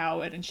and a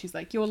coward. And she's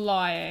like, you're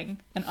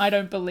lying. And I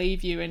don't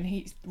believe you.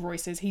 And Roy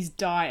says, he's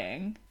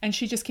dying. And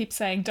she just keeps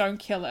saying, don't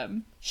kill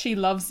him. She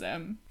loves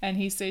him. And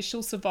he says,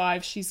 she'll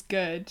survive. She's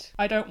good.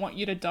 I don't want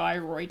you to die,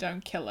 Roy.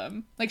 Don't kill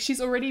him. Like, she's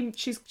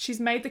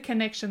made the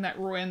connection that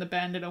Roy and the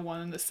bandit are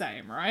one and the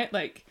same, right?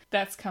 Like,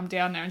 that's come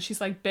down now. And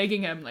she's like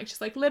begging him. Like, she's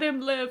like, let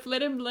him live.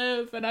 Let him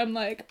live. And I'm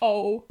like,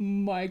 oh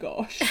my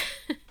gosh.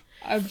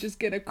 I'm just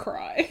gonna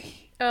cry.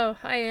 Oh,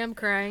 I am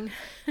crying.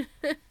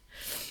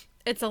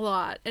 It's a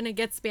lot, and it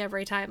gets me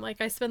every time.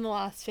 Like, I spend the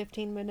last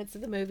 15 minutes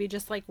of the movie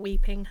just, like,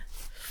 weeping.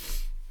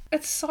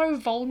 it's so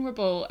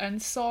vulnerable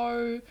and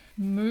so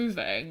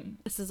moving.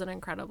 This is an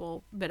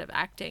incredible bit of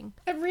acting.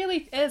 It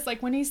really is.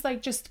 Like when he's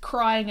like just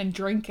crying and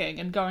drinking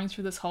and going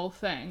through this whole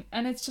thing.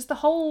 And it's just the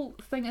whole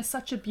thing is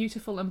such a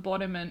beautiful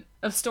embodiment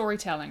of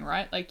storytelling,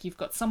 right? Like you've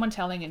got someone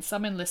telling and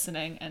someone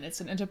listening and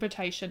it's an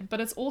interpretation,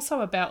 but it's also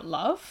about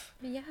love.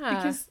 Yeah.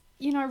 Because,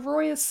 you know,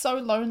 Roy is so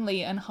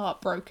lonely and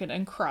heartbroken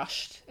and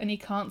crushed and he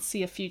can't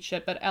see a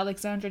future, but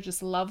Alexandra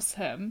just loves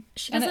him.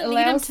 She And doesn't it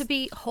need him allows- to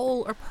be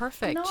whole or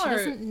perfect. No, She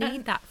doesn't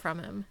need that from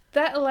him.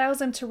 That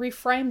allows him to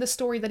reframe the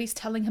story that he's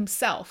telling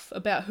himself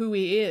about who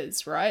he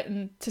is, right?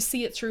 And to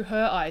see it through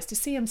her eyes, to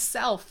see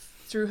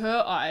himself through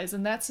her eyes.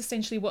 And that's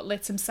essentially what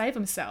lets him save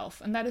himself.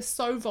 And that is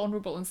so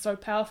vulnerable and so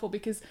powerful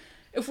because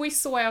if we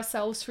saw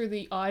ourselves through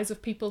the eyes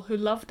of people who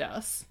loved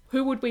us,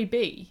 who would we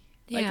be?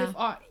 Yeah.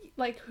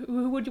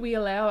 Who would we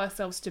allow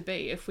ourselves to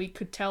be if we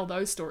could tell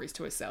those stories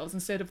to ourselves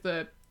instead of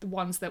the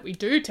ones that we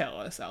do tell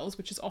ourselves,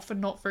 which is often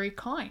not very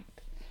kind.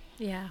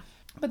 Yeah.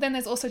 But then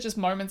there's also just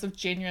moments of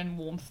genuine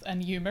warmth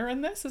and humor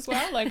in this as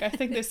well. Like, I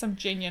think there's some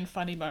genuine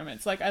funny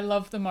moments. Like, I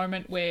love the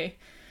moment where,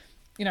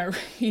 you know,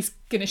 he's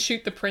going to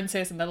shoot the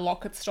princess and the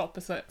locket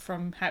stops it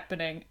from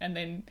happening. And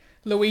then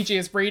Luigi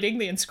is reading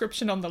the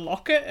inscription on the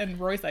locket and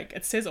Roy's like,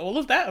 it says all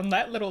of that on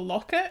that little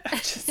locket. I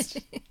just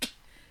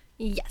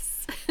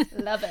Yes.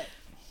 love it.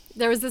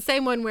 There was the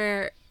same one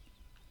where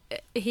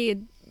he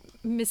had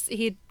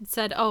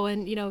said, oh,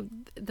 and you know,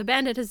 the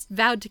bandit has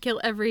vowed to kill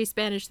every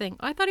Spanish thing.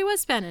 Oh, I thought he was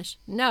Spanish.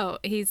 No,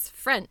 he's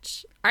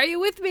French. Are you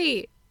with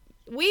me?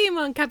 Oui,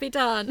 mon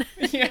capitan.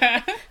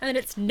 Yeah. And then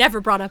it's never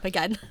brought up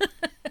again.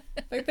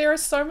 Like, there are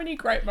so many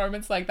great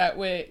moments like that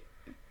where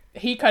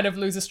he kind of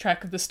loses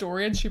track of the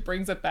story and she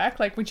brings it back.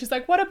 Like, when she's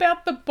like, what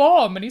about the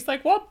bomb? And he's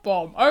like, what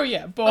bomb? Oh,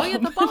 yeah, bomb. Oh, yeah,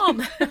 the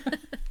bomb.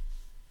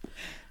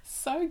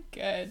 So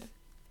good.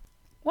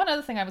 One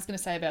other thing I was going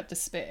to say about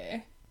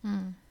Despair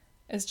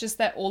is just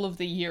that all of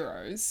the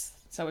heroes,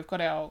 so we've got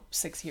our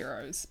 6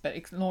 heroes, but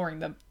ignoring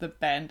the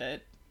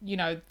bandit, you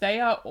know, they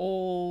are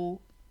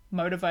all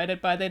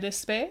motivated by their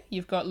despair.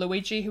 You've got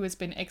Luigi, who has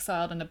been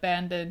exiled and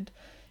abandoned.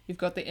 You've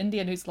got the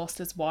Indian who's lost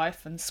his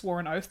wife and swore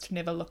an oath to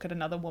never look at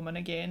another woman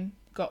again.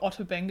 You've got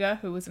Otto Benga,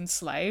 who was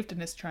enslaved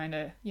and is trying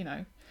to, you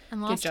know,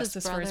 And get lost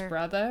justice for his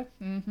brother.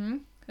 brother.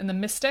 And the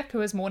mystic,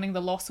 who is mourning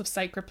the loss of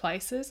sacred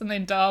places. And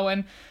then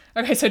Darwin.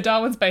 Okay, so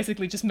Darwin's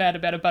basically just mad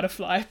about a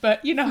butterfly,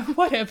 but, you know,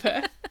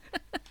 whatever.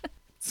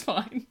 It's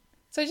fine.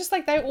 So just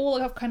like they all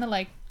have kind of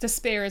like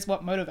despair is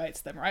what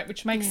motivates them, right?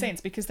 Which makes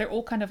sense because they're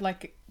all kind of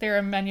like, they're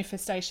a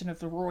manifestation of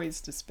the Roy's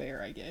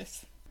despair, I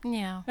guess.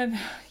 Yeah. And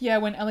yeah,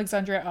 when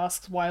Alexandria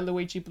asks why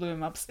Luigi blew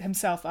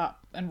himself up,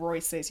 and Roy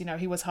says, you know,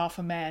 he was half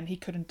a man, he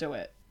couldn't do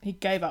it. He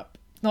gave up.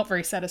 Not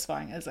very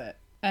satisfying, is it?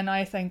 And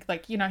I think,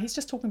 like, you know, he's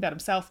just talking about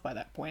himself by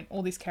that point.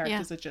 All these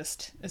characters are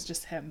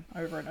just him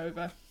over and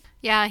over.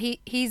 Yeah,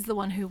 he's the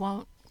one who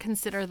won't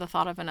consider the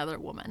thought of another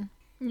woman.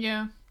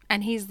 Yeah.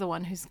 And he's the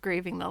one who's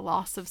grieving the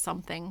loss of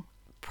something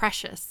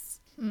precious.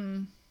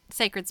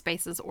 Sacred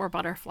spaces or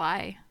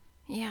butterfly.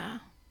 Yeah.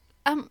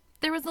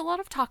 There was a lot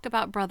of talk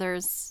about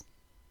brothers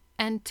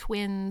and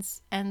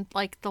twins and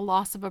like the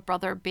loss of a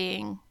brother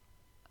being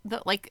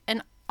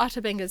in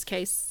Atabenga's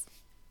case,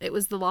 it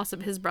was the loss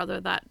of his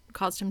brother that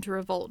caused him to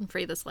revolt and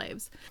free the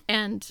slaves.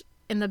 And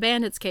in the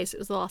bandit's case, it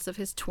was the loss of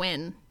his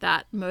twin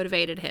that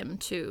motivated him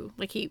to,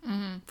 like, he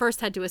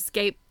first had to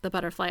escape the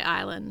Butterfly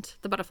Island,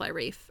 the Butterfly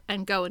Reef,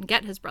 and go and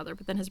get his brother,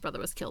 but then his brother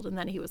was killed, and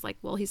then he was like,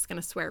 well, he's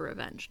going to swear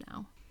revenge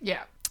now.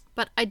 Yeah.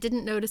 But I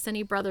didn't notice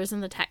any brothers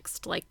in the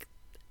text, like,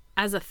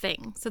 as a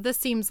thing. So this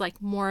seems like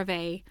more of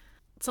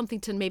something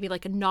to maybe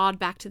like a nod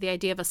back to the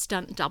idea of a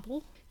stunt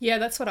double. Yeah,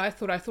 that's what I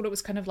thought. I thought it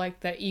was kind of like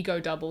the ego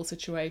double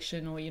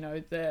situation, or, you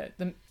know, the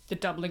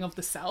doubling of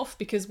the self,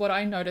 because what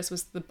I noticed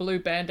was the Blue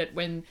Bandit,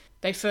 when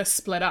they first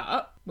split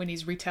up, when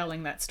he's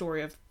retelling that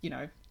story of, you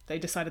know, they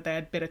decided they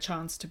had better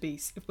chance to be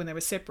when they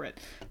were separate,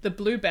 the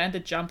Blue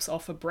Bandit jumps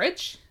off a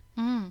bridge,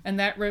 and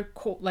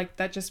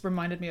that just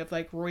reminded me of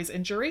like Roy's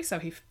injury, so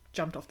he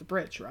jumped off the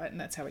bridge, right, and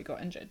that's how he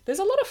got injured. There's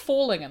a lot of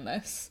falling in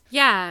this.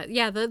 Yeah,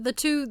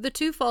 the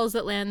two falls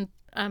that land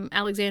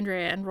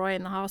Alexandria and Roy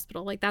in the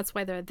hospital, like, that's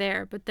why they're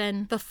there. But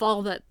then the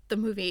fall that the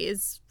movie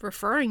is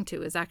referring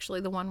to is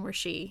actually the one where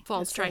she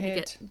falls trying to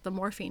get the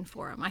morphine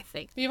for him, I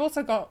think. But you've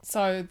also got,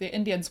 so the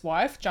Indian's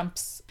wife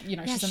jumps, you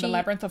know, she's in the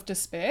labyrinth of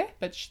despair,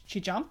 but she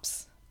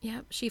jumps.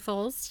 Yeah, she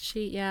falls.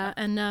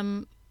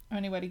 And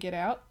only way to get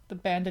out, the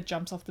bandit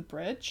jumps off the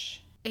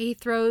bridge. He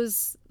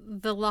throws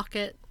the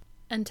locket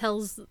and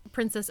tells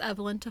Princess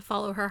Evelyn to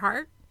follow her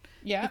heart.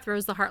 Yeah. He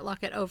throws the heart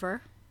locket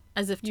over,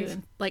 as if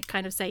to, like,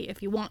 kind of say,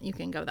 if you want, you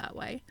can go that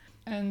way.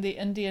 And the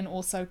Indian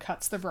also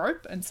cuts the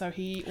rope, and so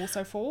he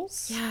also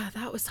falls. Yeah,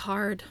 that was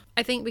hard.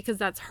 I think because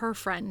that's her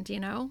friend, you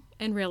know,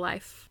 in real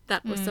life.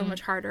 That was so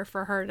much harder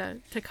for her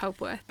to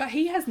cope with. But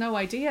he has no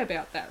idea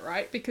about that,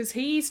 right? Because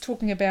he's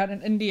talking about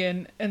an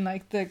Indian and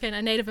like And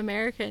a Native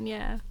American,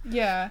 yeah.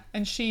 Yeah,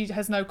 and she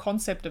has no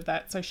concept of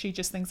that, so she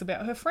just thinks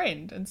about her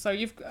friend. And so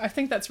I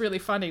think that's really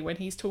funny when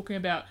he's talking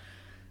about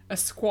a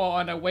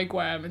squaw and a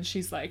wigwam, and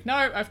she's like, no,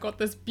 I've got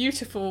this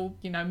beautiful,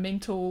 you know,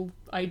 mental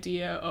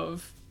idea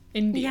of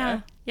India.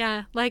 Yeah,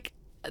 yeah. Like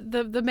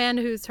the man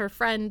who's her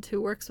friend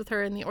who works with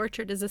her in the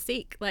orchard is a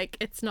Sikh. Like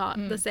it's not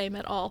the same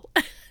at all.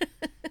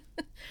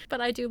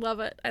 But I do love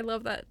it. I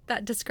love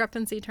that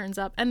discrepancy turns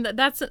up, and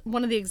that's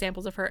one of the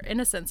examples of her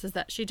innocence is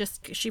that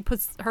she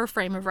puts her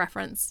frame of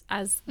reference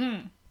as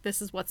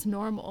this is what's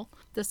normal.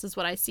 This is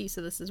what I see,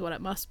 so this is what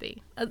it must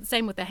be.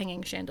 Same with the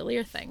hanging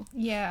chandelier thing.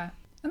 Yeah.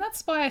 And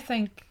that's why I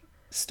think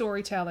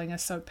storytelling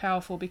is so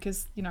powerful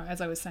because, you know,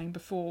 as I was saying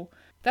before,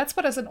 that's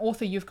what as an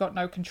author you've got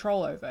no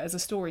control over. As a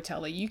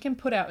storyteller, you can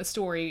put out a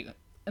story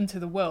into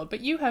the world,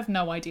 but you have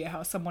no idea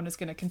how someone is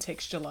going to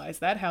contextualize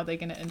that, how they're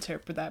going to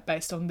interpret that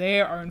based on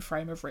their own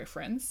frame of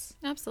reference.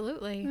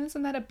 Absolutely.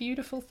 Isn't that a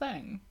beautiful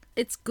thing?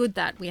 It's good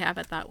that we have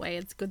it that way.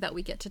 It's good that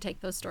we get to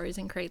take those stories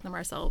and create them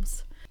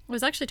ourselves. I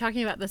was actually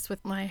talking about this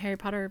with my Harry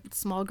Potter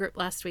small group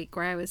last week,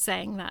 where I was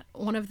saying that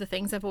one of the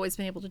things I've always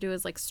been able to do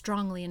is like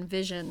strongly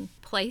envision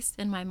place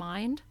in my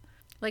mind.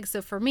 Like,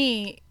 so for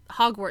me,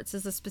 Hogwarts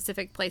is a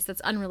specific place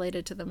that's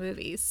unrelated to the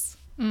movies.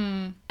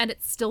 And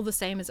it's still the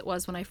same as it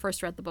was when I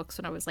first read the books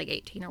when I was like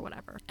 18 or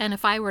whatever. And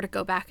if I were to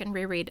go back and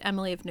reread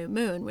Emily of New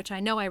Moon, which I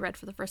know I read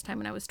for the first time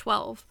when I was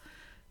 12,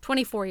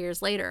 24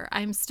 years later,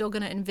 I'm still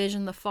going to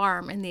envision the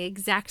farm in the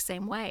exact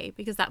same way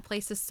because that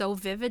place is so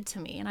vivid to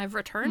me. And I've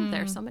returned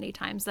there so many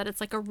times that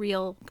it's like a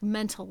real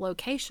mental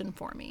location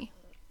for me.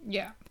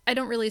 Yeah. I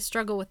don't really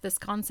struggle with this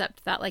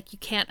concept that like you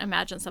can't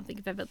imagine something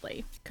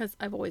vividly because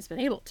I've always been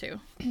able to.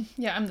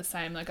 Yeah, I'm the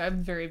same. Like I have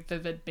very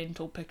vivid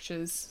mental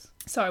pictures.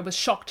 So I was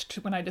shocked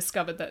when I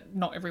discovered that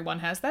not everyone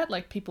has that.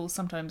 Like people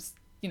sometimes,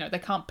 you know, they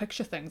can't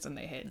picture things in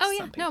their heads. Oh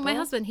yeah, no, my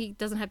husband, he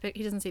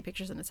doesn't see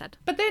pictures in his head.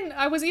 But then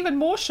I was even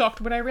more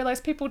shocked when I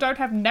realized people don't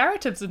have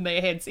narratives in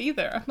their heads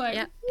either. I'm like,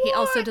 yeah, what? He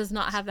also does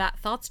not have that.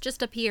 Thoughts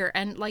just appear,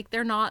 and like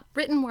they're not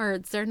written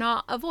words, they're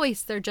not a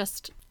voice, they're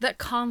just the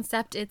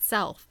concept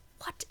itself.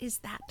 What is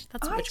that?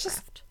 That's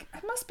witchcraft.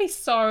 It must be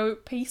so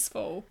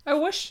peaceful. I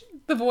wish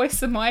the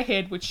voice in my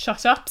head would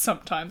shut up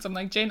sometimes. I'm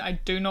like, Jen, I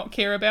do not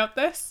care about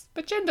this.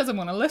 But Jen doesn't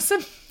want to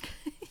listen.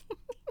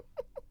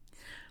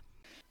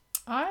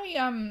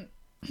 I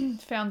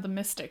found the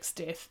Mystic's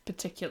death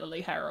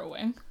particularly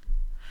harrowing.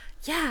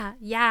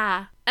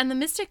 Yeah. And the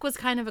Mystic was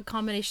kind of a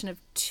combination of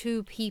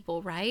two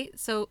people, right?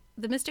 So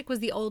the Mystic was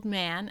the old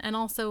man and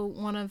also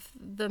one of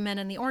the men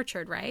in the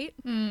orchard, right?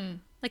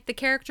 Like the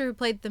character who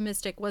played the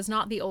Mystic was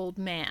not the old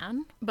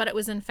man, but it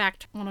was in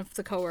fact one of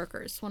the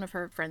coworkers, one of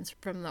her friends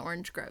from the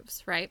Orange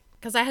Groves, right?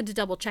 Because I had to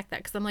double check that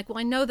because I'm like, well,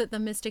 I know that the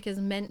Mystic is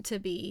meant to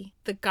be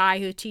the guy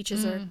who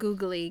teaches her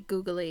googly,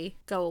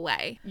 go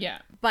away. Yeah.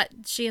 But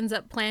she ends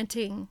up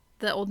planting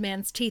the old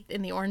man's teeth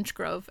in the orange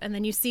grove, and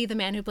then you see the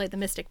man who played the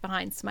Mystic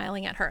behind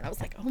smiling at her, and I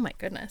was like, oh my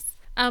goodness.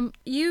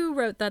 You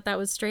wrote that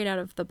was straight out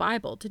of the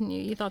Bible, didn't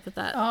you? You thought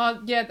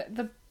that yeah,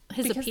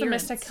 his because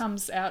appearance. the Mystic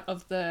comes out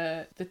of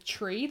the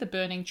tree, the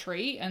burning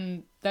tree,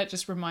 and that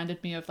just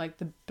reminded me of like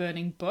the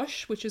burning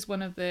bush, which is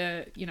one of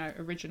the, you know,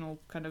 original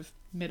kind of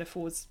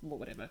metaphors or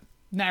whatever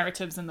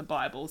narratives in the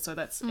Bible. So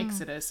that's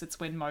Exodus. It's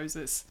when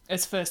Moses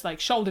is first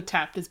like shoulder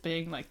tapped as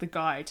being like the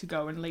guy to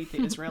go and lead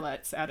the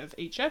Israelites out of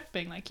Egypt,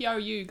 being like, yo,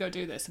 you go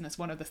do this. And it's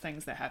one of the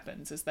things that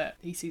happens is that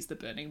he sees the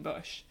burning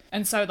bush.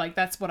 And so like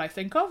that's what I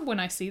think of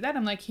when I see that.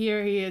 I'm like,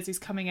 here he is, he's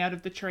coming out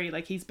of the tree,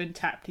 like he's been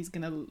tapped, he's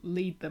gonna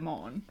lead them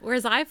on.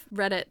 Whereas I've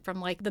read it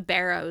from like the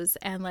Barrows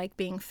and like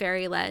being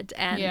fairy led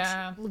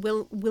and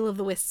will of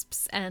the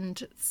wisps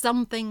and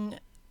something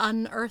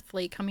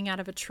unearthly coming out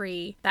of a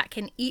tree that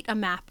can eat a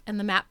map and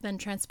the map then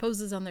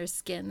transposes on their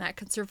skin, that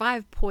can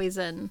survive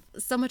poison.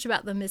 So much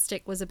about the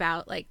Mystic was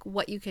about like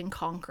what you can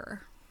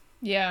conquer.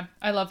 Yeah,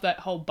 I love that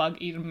whole bug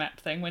eaten map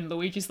thing when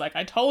Luigi's like,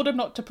 I told him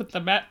not to put the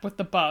map with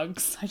the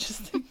bugs. I just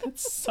think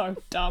that's so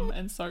dumb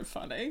and so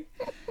funny.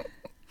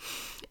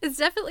 It's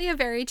definitely a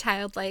very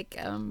childlike,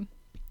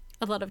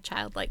 a lot of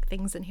childlike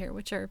things in here,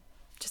 which are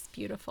just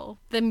beautiful.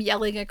 Them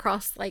yelling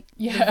across like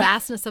the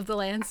vastness of the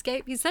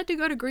landscape. He said to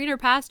go to greener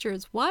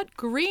pastures. What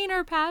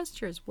greener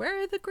pastures?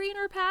 Where are the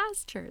greener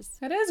pastures?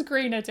 It is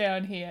greener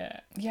down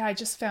here. Yeah, I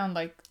just found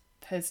like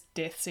his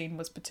death scene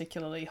was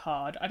particularly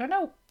hard. I don't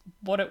know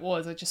what it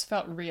was. It just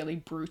felt really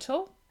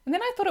brutal. And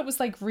then I thought it was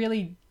like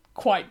really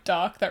quite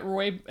dark that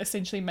Roy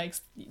essentially makes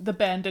the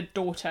bandit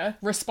daughter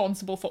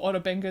responsible for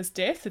Ottobinga's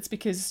death. It's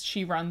because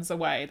she runs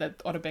away that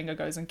Ottobinga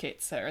goes and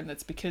gets her, and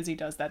that's because he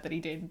does that he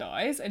then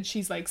dies. And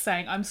she's like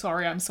saying, I'm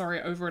sorry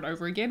over and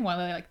over again while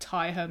they like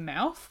tie her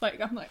mouth. Like,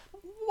 I'm like,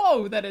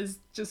 whoa, that is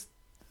just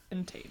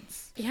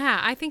intense. Yeah,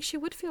 I think she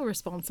would feel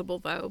responsible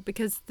though,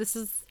 because this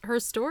is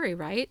her story,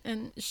 right?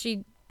 And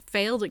she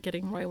failed at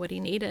getting Roy what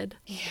he needed.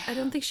 Yeah. I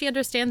don't think she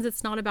understands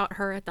it's not about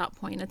her at that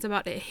point. It's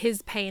about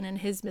his pain and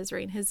his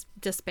misery and his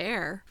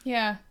despair.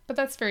 Yeah, but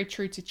that's very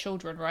true to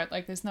children, right?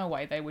 Like there's no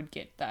way they would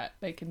get that.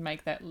 They can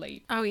make that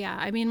leap. Oh yeah.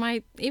 I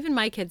mean, even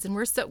my kids, and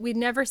we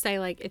never say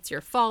like, it's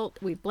your fault,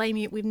 we blame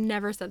you. We've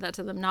never said that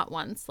to them, not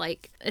once.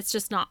 Like, it's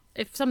just not,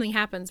 if something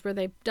happens where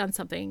they've done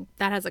something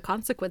that has a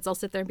consequence, I'll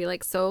sit there and be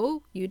like,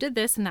 so you did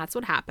this and that's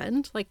what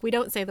happened. Like, we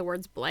don't say the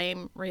words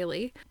blame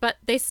really, but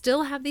they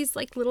still have these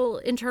like little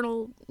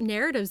internal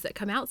narratives that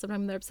come out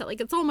sometimes. They're upset,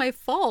 like, it's all my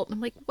fault.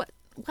 I'm like,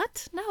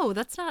 what? No,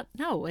 that's not.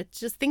 No, it's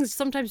just things.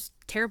 Sometimes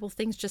terrible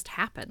things just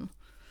happen.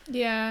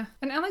 Yeah.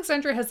 And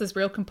Alexandria has this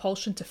real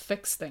compulsion to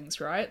fix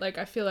things, right? Like,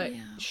 I feel like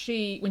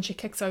when she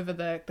kicks over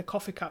the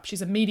coffee cup,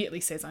 she's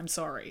immediately says, I'm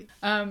sorry.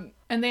 And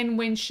then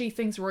when she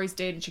thinks Roy's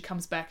dead and she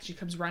comes back, she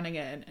comes running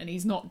in and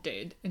he's not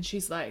dead. And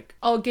she's like,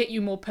 I'll get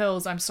you more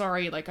pills. I'm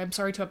sorry. Like, I'm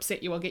sorry to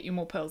upset you. I'll get you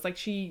more pills. Like,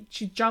 she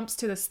jumps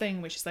to this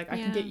thing where she's like, I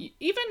can get you.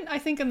 Even, I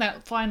think in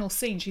that final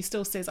scene, she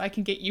still says, I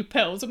can get you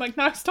pills. I'm like,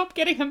 no, stop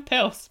getting him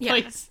pills,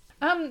 please.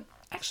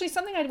 Actually,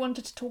 something I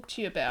wanted to talk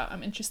to you about,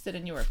 I'm interested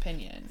in your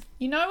opinion.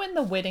 You know, in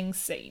the wedding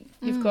scene,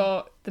 you've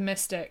got the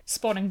mystic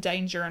spotting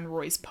danger in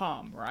Roy's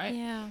palm, right?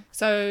 Yeah.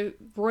 So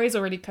Roy's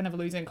already kind of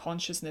losing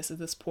consciousness at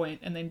this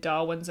point, and then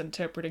Darwin's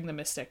interpreting the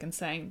mystic and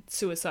saying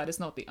suicide is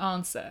not the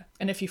answer,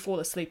 and if you fall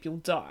asleep, you'll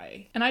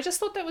die. And I just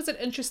thought that was an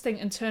interesting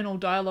internal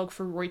dialogue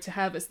for Roy to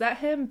have. Is that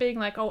him being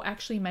like, oh,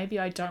 actually, maybe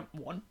I don't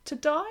want to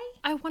die?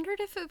 I wondered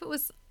if it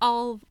was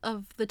all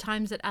of the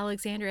times that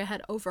Alexandria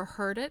had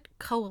overheard it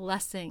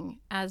coalescing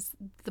as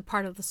the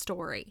part of the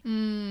story.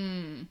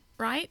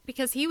 Right?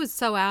 Because he was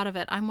so out of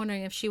it. I'm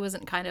wondering if she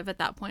wasn't kind of at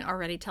that point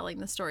already telling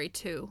the story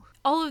too.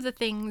 All of the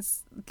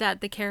things that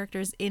the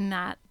characters in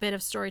that bit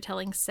of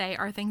storytelling say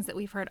are things that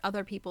we've heard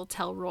other people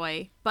tell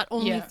Roy, but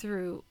only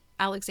through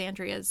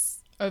Alexandria's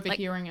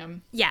overhearing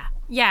him.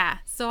 Yeah.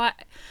 So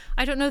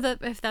I don't know that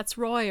if that's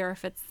Roy or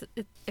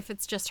if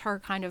it's just her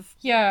kind of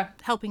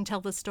helping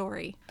tell the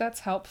story. That's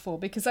helpful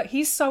because like,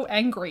 he's so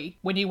angry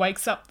when he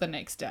wakes up the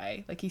next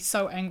day. Like he's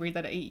so angry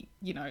that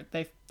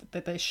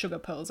that there's sugar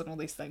pills and all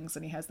these things,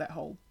 and he has that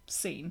whole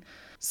scene.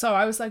 So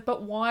I was like,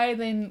 but why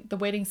then the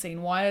wedding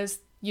scene? Why is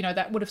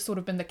that would have sort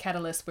of been the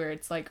catalyst where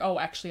it's like, oh,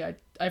 actually,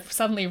 I've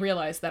suddenly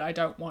realized that I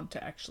don't want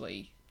to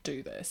actually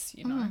do this,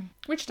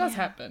 which does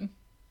happen.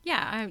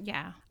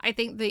 Yeah. I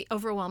think the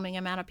overwhelming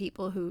amount of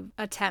people who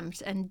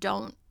attempt and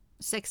don't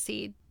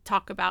succeed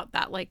talk about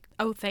that like,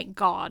 oh, thank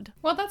God.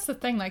 Well, that's the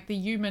thing. Like the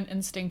human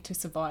instinct to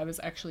survive is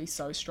actually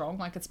so strong.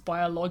 Like it's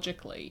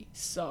biologically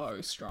so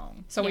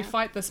strong. So we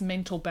fight this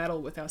mental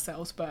battle with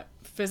ourselves, but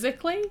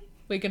physically,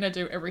 we're going to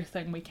do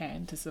everything we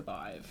can to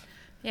survive.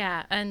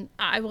 Yeah, and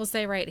I will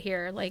say right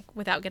here, like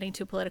without getting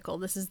too political,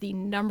 this is the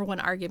number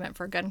one argument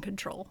for gun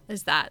control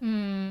is that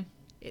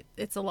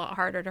it's a lot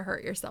harder to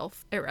hurt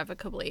yourself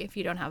irrevocably if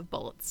you don't have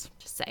bullets.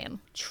 Just saying.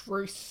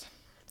 Truth.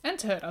 And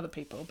to hurt other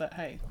people, but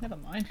hey, never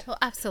mind. Well,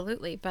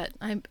 absolutely. But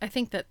I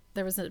think that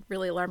there was a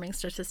really alarming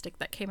statistic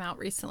that came out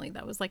recently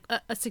that was like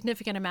a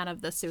significant amount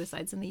of the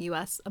suicides in the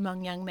U.S.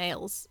 among young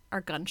males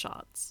are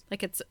gunshots.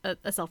 Like it's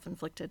a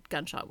self-inflicted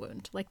gunshot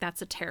wound. Like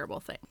that's a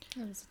terrible thing.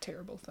 That is a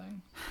terrible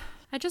thing.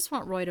 I just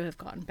want Roy to have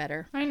gotten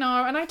better. I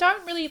know, and I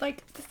don't really,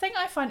 like, the thing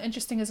I find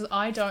interesting is that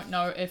I don't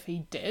know if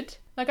he did.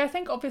 Like, I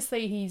think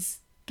obviously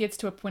gets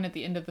to a point at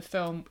the end of the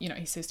film,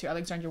 he says to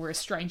Alexandria, we're a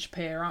strange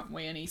pair, aren't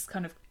we? And he's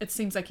kind of, it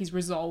seems like he's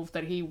resolved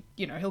that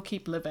he'll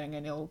keep living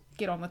and he'll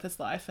get on with his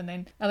life. And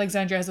then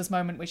Alexandria has this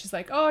moment where she's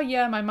like, oh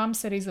yeah, my mum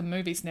said he's in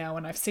movies now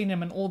and I've seen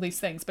him in all these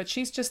things, but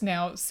she's just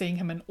now seeing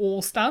him in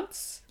all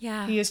stunts.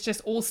 Yeah. He is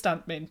just all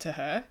stuntmen to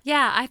her.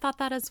 Yeah, I thought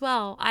that as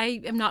well.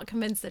 I am not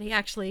convinced that he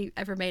actually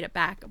ever made it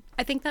back.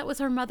 I think that was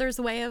her mother's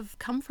way of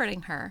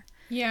comforting her.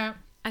 Yeah.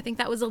 I think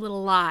that was a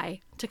little lie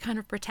to kind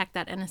of protect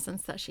that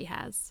innocence that she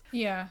has.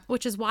 Yeah.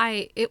 Which is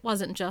why it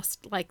wasn't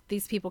just like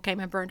these people came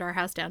and burned our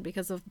house down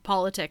because of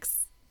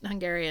politics,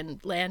 Hungarian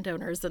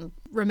landowners and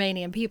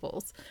Romanian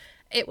peoples.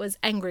 It was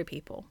angry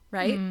people,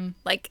 right?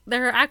 Like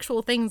there are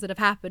actual things that have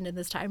happened in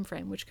this time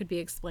frame which could be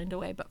explained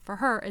away, but for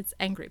her it's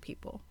angry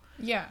people.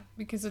 Yeah,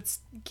 because it's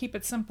keep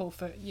it simple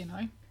for,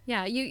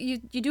 Yeah, you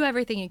do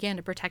everything you can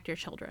to protect your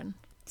children.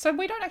 So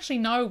we don't actually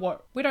know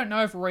we don't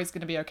know if Roy's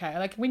going to be okay.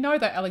 Like, we know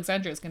that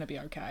Alexandria is going to be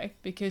okay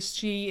because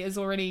she is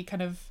already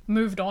kind of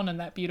moved on in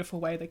that beautiful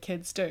way that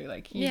kids do.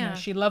 Like, you know,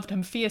 she loved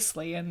him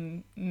fiercely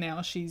and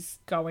now she's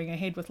going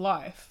ahead with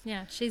life.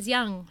 Yeah, she's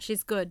young.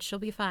 She's good. She'll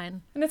be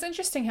fine. And it's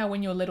interesting how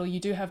when you're little, you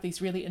do have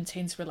these really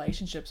intense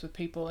relationships with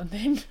people and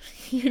then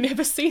you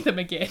never see them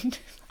again.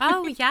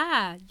 Oh,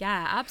 yeah.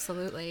 Yeah,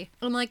 absolutely.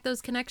 And like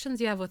those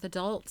connections you have with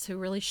adults who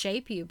really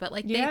shape you, but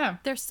like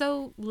they're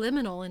so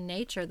liminal in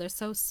nature. They're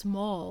so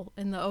small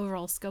in the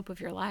overall scope of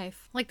your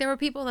life. Like there were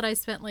people that I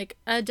spent like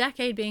a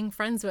decade being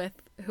friends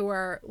with who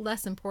are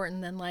less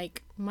important than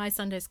like my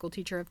Sunday school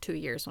teacher of 2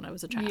 years when I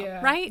was a child,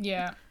 right?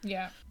 Yeah.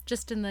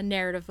 Just in the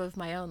narrative of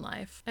my own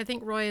life. I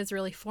think Roy is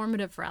really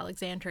formative for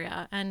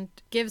Alexandria and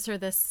gives her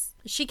this,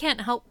 she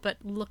can't help but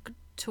look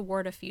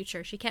toward a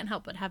future. She can't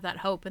help but have that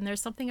hope. And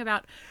there's something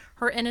about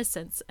her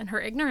innocence and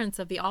her ignorance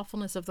of the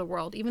awfulness of the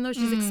world, even though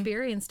she's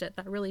experienced it,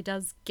 that really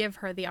does give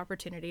her the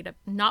opportunity to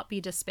not be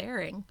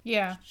despairing.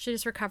 Yeah. She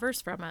just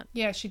recovers from it.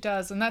 Yeah, she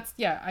does. And that's,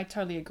 I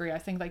totally agree. I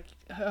think like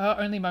her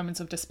only moments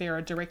of despair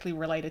are directly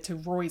related to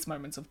Roy's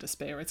moments of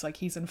despair. It's like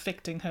he's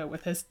infecting her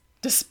with his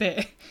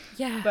despair.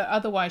 Yeah. But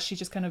otherwise she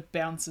just kind of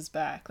bounces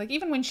back. Like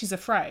even when she's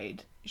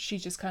afraid, she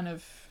just kind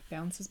of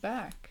bounces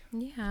back.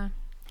 Yeah.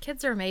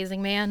 Kids are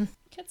amazing, man.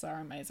 Kids are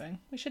amazing.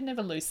 We should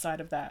never lose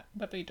sight of that,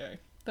 but we do.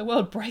 The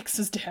world breaks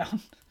us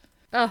down.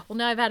 Oh, well,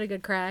 now I've had a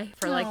good cry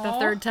for like the Aw.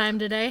 third time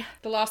today.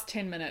 The last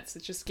 10 minutes,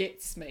 it just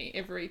gets me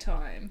every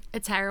time.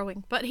 It's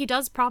harrowing. But he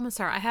does promise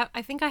her.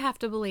 I think I have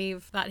to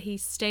believe that he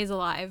stays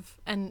alive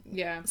and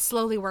Yeah.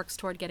 slowly works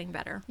toward getting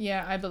better.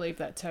 Yeah, I believe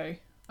that too.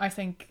 I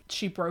think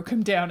she broke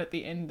him down at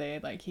the end there.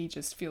 Like, he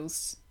just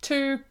feels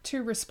too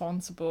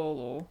responsible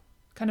or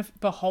kind of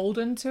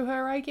beholden to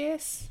her, I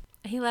guess.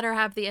 He let her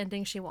have the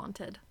ending she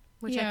wanted,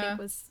 which I Yeah. think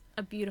was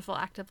a beautiful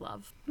act of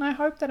love. And I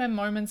hope that in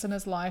moments in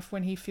his life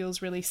when he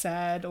feels really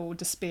sad or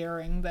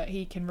despairing that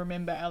he can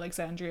remember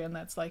Alexandria and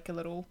that's like a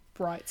little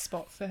bright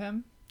spot for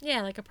him.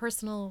 Yeah, like a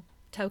personal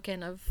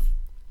token of,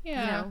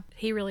 Yeah. you know,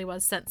 he really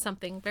was sent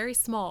something very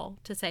small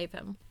to save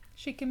him.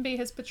 She can be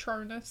his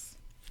Patronus.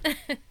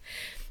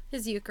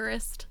 His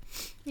Eucharist.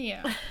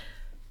 Yeah.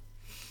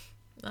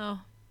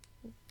 Oh,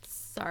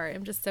 sorry,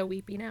 I'm just so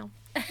weepy now.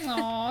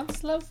 Aw,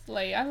 it's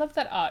lovely. I love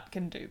that art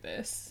can do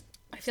this.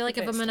 I feel like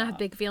if I'm best going to have art.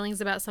 big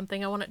feelings about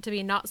something, I want it to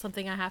be not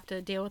something I have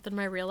to deal with in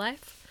my real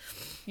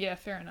life. Yeah,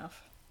 fair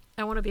enough.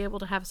 I want to be able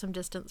to have some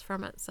distance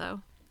from it,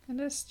 so And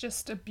it's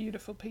just a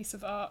beautiful piece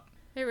of art.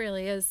 it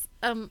really is.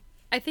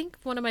 I think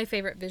one of my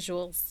favorite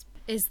visuals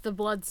is the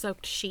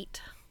blood-soaked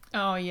sheet.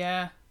 Oh,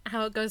 yeah.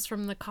 How it goes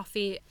from the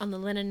coffee on the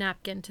linen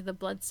napkin to the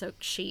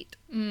blood-soaked sheet.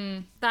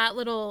 That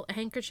little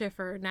handkerchief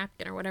or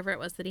napkin or whatever it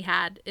was that he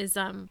had is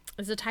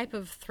a type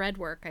of thread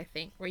work, I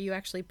think, where you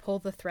actually pull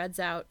the threads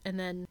out and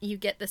then you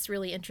get this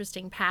really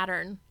interesting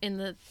pattern in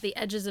the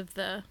edges of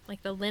the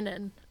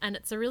linen, and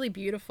it's a really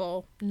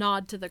beautiful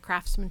nod to the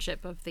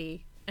craftsmanship of the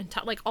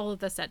like all of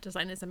the set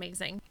design is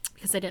amazing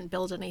because they didn't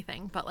build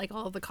anything, but like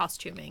all of the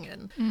costuming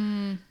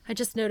and I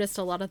just noticed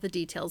a lot of the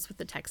details with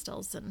the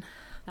textiles, and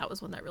that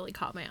was one that really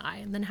caught my eye.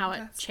 And then how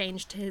it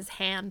changed to his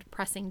hand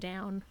pressing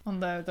down,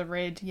 On the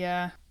red,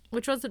 yeah.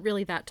 which wasn't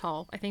really that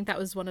tall. I think that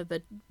was one of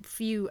the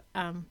few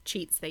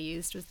cheats they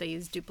used, was they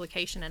used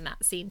duplication in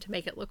that scene to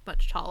make it look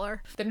much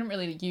taller. They didn't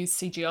really use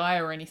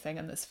CGI or anything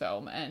in this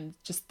film, and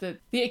just the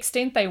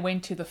extent they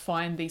went to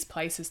find these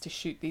places to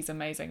shoot these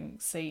amazing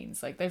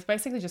scenes. Like, they've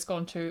basically just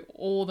gone to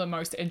all the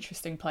most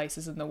interesting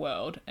places in the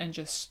world and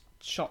just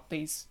shot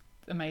these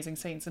amazing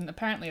scenes. And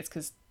apparently it's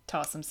because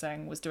Tarsem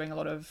Singh was doing a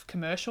lot of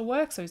commercial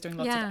work, so he's doing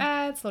lots Yeah. of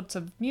ads, lots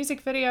of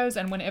music videos,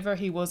 and whenever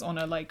he was on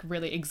a like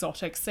really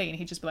exotic scene,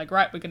 he'd just be like,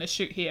 right, we're going to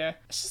shoot here.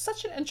 It's just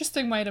such an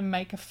interesting way to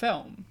make a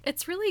film.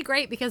 It's really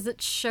great because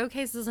it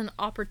showcases an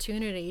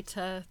opportunity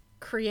to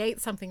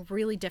create something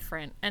really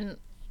different. And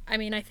I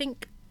mean, I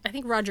think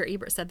Roger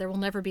Ebert said there will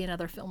never be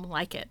another film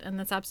like it, and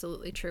that's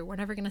absolutely true. We're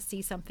never going to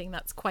see something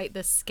that's quite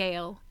this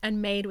scale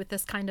and made with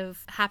this kind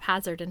of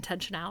haphazard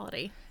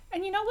intentionality.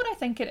 And you know what I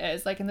think it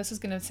is? Like, and this is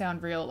going to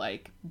sound real,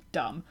 like,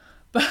 dumb,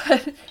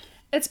 but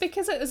it's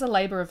because it is a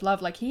labor of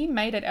love. Like, he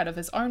made it out of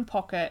his own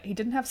pocket. He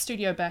didn't have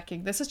studio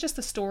backing. This is just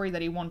the story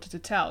that he wanted to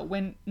tell.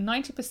 When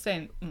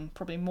 90%,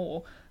 probably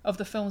more, of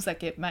the films that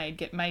get made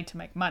to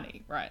make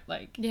money, right?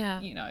 Like,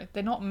 Yeah. you know,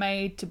 they're not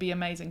made to be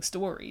amazing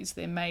stories.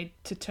 They're made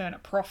to turn a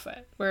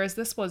profit. Whereas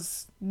this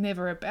was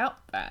never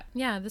about that.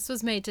 Yeah, this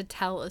was made to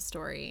tell a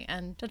story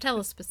and to tell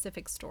a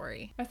specific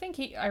story. I think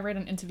I read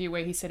an interview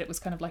where he said it was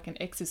kind of like an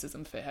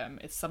exorcism for him.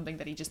 It's something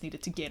that he just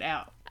needed to get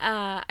out.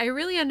 I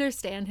really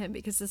understand him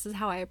because this is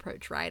how I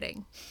approach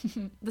writing.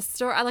 The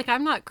story, like,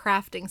 I'm not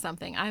crafting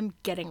something, I'm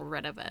getting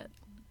rid of it.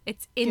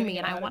 It's in Getting me it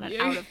and I out want of it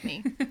you. out of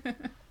me.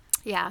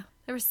 Yeah,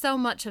 there was so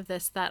much of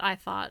this that I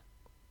thought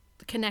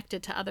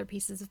connected to other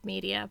pieces of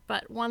media,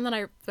 but one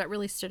that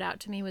really stood out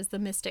to me was the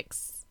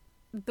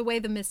way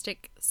the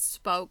mystic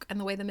spoke and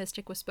the way the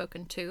mystic was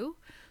spoken to.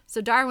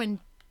 So Darwin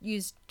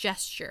used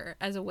gesture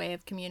as a way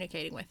of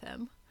communicating with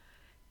him,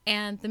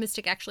 and the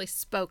mystic actually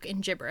spoke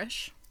in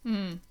gibberish,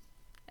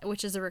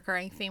 which is a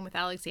recurring theme with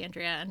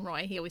Alexandria and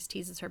Roy. He always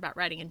teases her about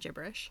writing in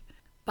gibberish.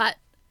 But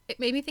it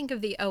made me think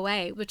of the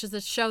OA, which is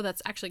a show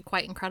that's actually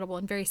quite incredible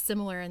and very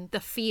similar in the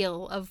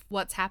feel of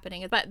what's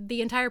happening. But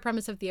the entire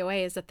premise of the OA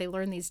is that they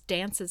learn these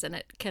dances and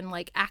it can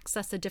like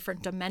access a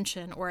different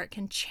dimension, or it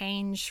can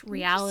change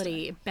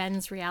reality. It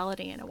bends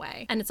reality in a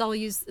way. And it's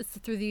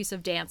through the use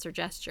of dance or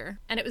gesture.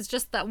 And it was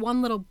just that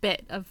one little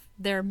bit of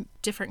their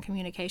different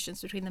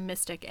communications between the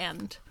mystic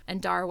and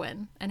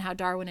Darwin, and how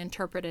Darwin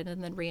interpreted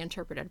and then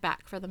reinterpreted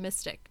back for the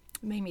mystic.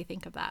 It made me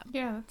think of that.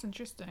 Yeah, that's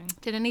interesting.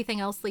 Did anything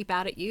else leap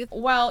out at you?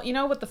 Well, you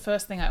know what the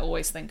first thing I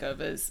always think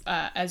of is,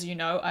 as you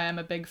know, I am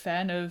a big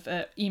fan of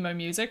emo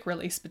music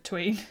released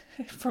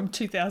from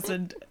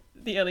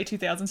the early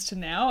 2000s to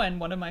now, and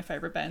one of my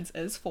favorite bands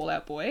is Fall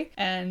Out Boy.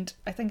 And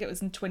I think it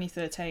was in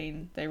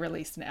 2013 they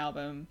released an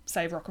album,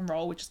 Save Rock and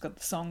Roll, which has got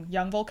the song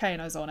Young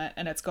Volcanoes on it,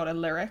 and it's got a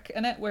lyric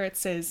in it where it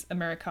says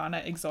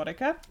Americana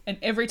Exotica. And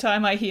every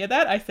time I hear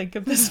that, I think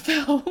of this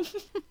film.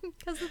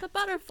 Because of the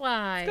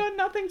butterfly. Got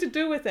nothing to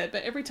do with it,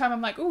 but every time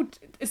I'm like, oh,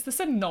 is this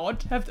a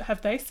nod?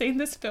 Have they seen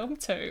this film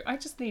too? I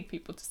just need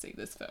people to see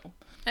this film.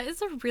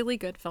 It's a really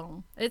good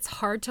film. It's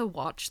hard to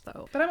watch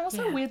though. But I'm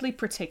also Yeah. weirdly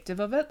protective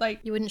of it. Like,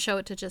 You wouldn't show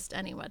it to just just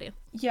anybody.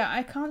 Yeah,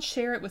 I can't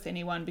share it with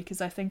anyone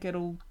because I think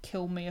it'll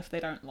kill me if they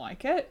don't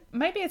like it.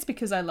 Maybe it's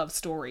because I love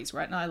stories,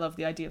 right? And I love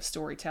the idea of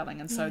storytelling,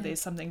 and so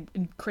there's something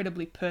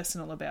incredibly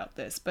personal about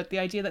this. But the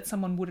idea that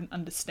someone wouldn't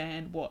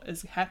understand what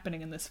is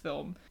happening in this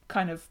film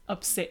kind of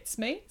upsets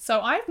me.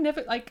 So I've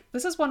never, like,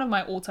 this is one of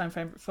my all-time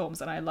favorite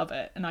films and I love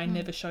it, and I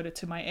never showed it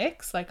to my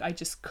ex. Like, I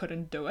just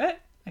couldn't do it.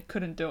 I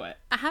couldn't do it.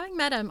 Having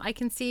met him, I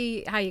can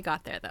see how you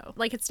got there, though.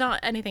 Like, it's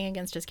not anything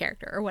against his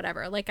character or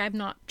whatever. Like, I'm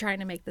not trying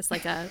to make this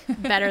like a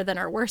better than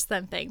or worse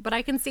than thing, but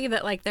I can see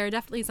that, like, there are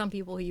definitely some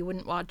people who you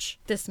wouldn't watch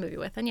this movie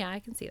with, and yeah,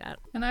 I can see that.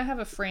 And I have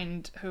a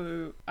friend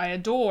who I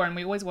adore, and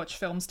we always watch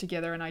films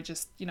together, and I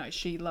just,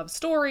 she loves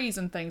stories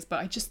and things, but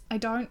I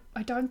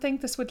don't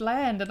think this would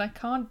land, and I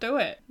can't do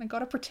it. I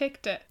gotta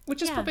protect it,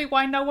 which is probably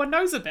why no one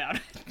knows about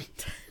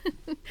it.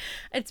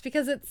 It's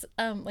because it's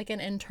like an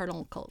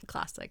internal cult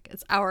classic.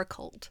 It's our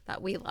cult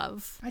that we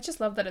love. I just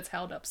love that it's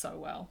held up so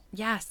well.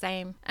 Yeah,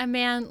 same. And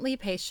man, Lee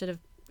Pace should have...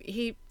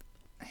 He's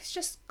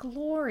just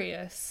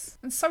glorious.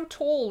 And so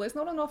tall. There's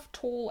not enough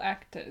tall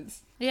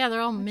actors. Yeah,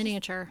 they're all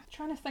miniature.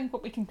 Trying to think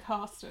what we can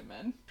cast him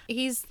in.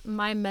 He's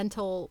my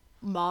mental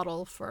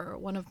model for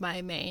one of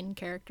my main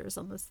characters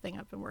on this thing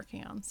I've been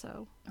working on,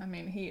 so... I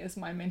mean, he is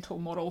my mental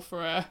model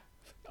for a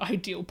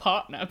ideal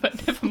partner,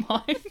 but never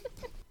mind.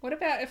 What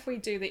about if we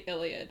do the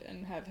Iliad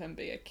and have him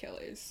be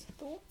Achilles?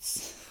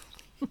 Thoughts?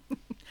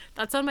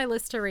 That's on my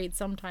list to read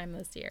sometime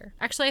this year.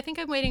 Actually, I think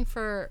I'm waiting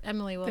for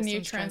Emily Wilson's the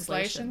new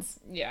translations.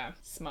 Yeah,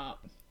 smart.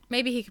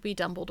 Maybe he could be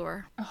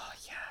Dumbledore. Oh,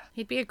 yeah.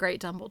 He'd be a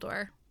great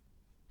Dumbledore.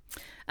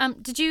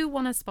 Did you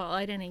want to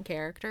spotlight any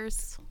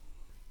characters?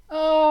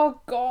 Oh,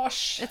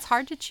 gosh. It's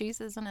hard to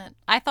choose, isn't it?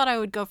 I thought I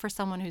would go for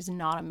someone who's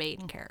not a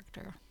main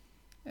character.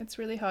 It's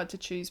really hard to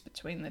choose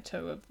between the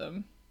two of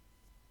them.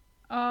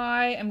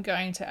 I am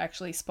going to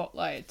actually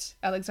spotlight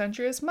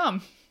Alexandria's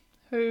mum,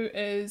 who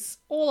is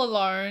all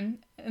alone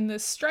in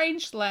this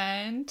strange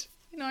land.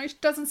 She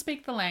doesn't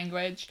speak the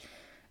language.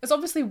 Is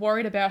obviously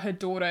worried about her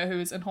daughter who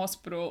is in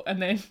hospital,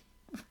 and then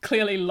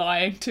clearly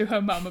lying to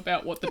her mum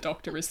about what the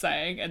doctor is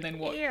saying and then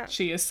what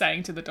she is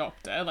saying to the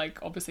doctor. Like,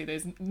 obviously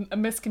there's a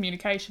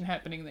miscommunication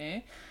happening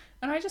there.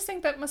 And I just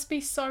think that must be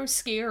so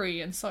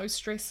scary and so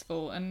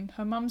stressful. And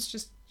her mum's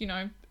just,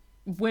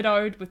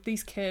 widowed with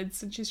these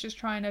kids, and she's just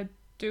trying to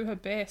do her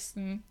best,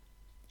 and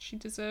she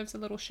deserves a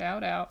little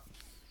shout out.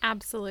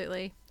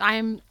 Absolutely.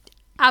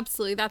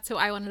 That's who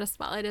I wanted to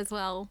spotlight as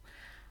well.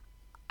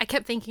 I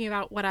kept thinking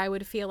about what I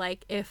would feel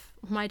like if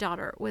my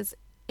daughter was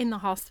in the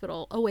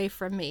hospital away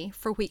from me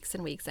for weeks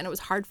and weeks, and it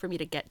was hard for me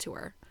to get to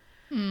her.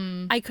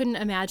 I couldn't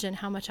imagine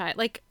how much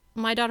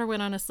my daughter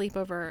went on a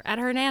sleepover at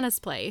her Nana's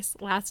place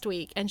last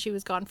week, and she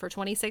was gone for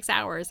 26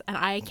 hours, and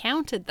I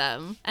counted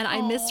them, and I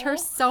missed her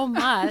so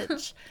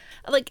much.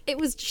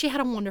 She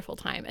had a wonderful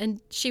time, and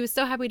she was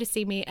so happy to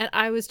see me, and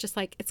I was just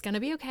like, it's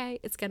gonna be okay,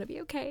 it's gonna be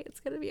okay, it's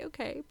gonna be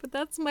okay. But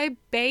that's my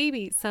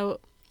baby.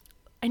 So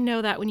I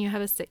know that when you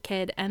have a sick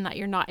kid and that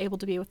you're not able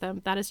to be with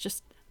them, that is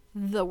just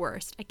the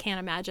worst. I can't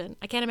imagine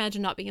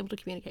not being able to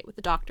communicate with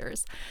the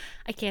doctors.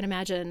 I can't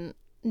imagine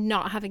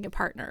not having a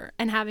partner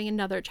and having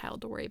another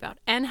child to worry about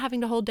and having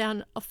to hold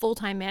down a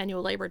full-time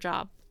manual labor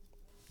job.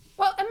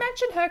 Well,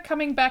 imagine her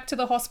coming back to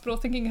the hospital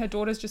thinking her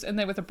daughter's just in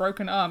there with a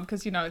broken arm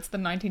because, it's the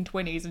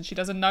 1920s and she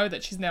doesn't know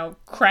that she's now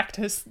cracked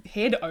his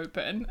head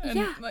open.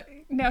 And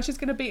now she's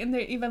going to be in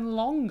there even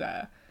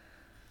longer.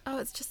 Oh,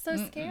 it's just so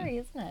scary,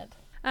 isn't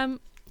it?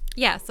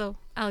 Yeah, so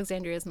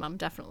Alexandria's mum,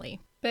 definitely.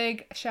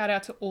 Big shout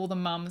out to all the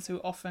mums who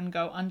often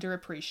go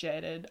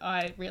underappreciated.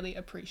 I really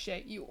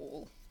appreciate you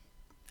all.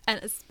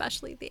 And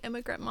especially the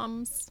immigrant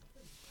mums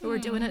who are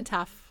doing it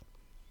tough.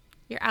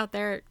 You're out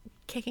there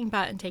kicking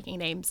butt and taking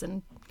names,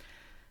 and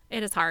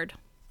it is hard.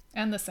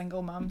 And the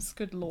single mums,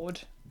 good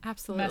lord.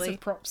 Absolutely. Massive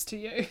props to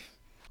you.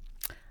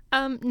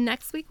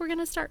 Next week we're going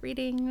to start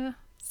reading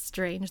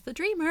Strange the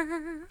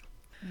Dreamer.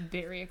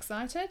 Very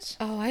excited.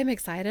 Oh, I'm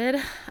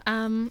excited.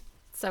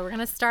 So we're going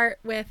to start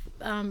with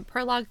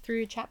prologue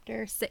through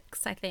chapter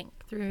 6, I think,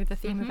 through the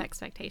theme of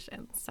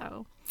expectations.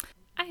 So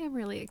I am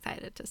really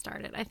excited to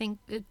start it. I think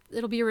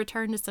it'll be a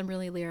return to some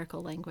really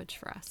lyrical language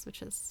for us,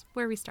 which is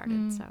where we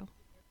started. So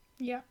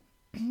yeah,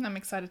 I'm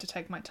excited to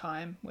take my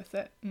time with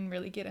it and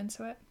really get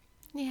into it.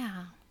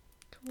 Yeah.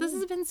 Cool. This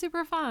has been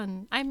super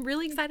fun. I'm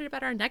really excited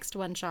about our next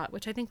one shot,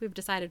 which I think we've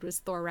decided was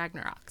Thor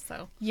Ragnarok.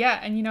 So yeah,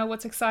 and you know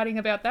what's exciting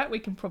about that? We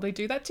can probably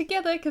do that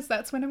together because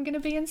that's when I'm going to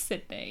be in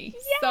Sydney.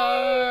 Yay!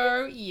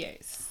 So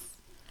yes.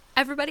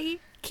 Everybody,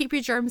 keep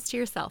your germs to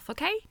yourself,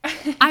 okay?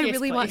 I Yes,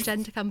 really want please.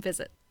 Jen to come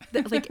visit.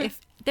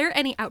 If there are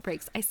any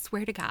outbreaks, I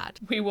swear to God.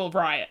 We will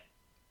riot.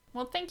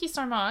 Well, thank you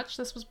so much.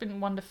 This has been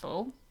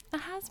wonderful.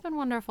 It has been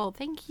wonderful.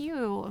 Thank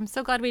you. I'm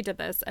so glad we did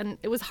this. And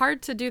it was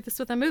hard to do this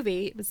with a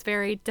movie. It was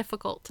very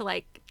difficult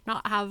to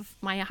not have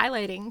my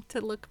highlighting to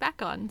look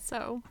back on.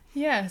 So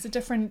yeah, it's a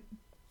different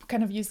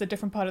kind of use the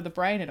different part of the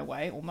brain in a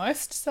way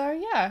almost. So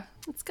yeah.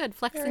 It's good.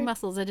 Flexing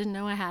muscles I didn't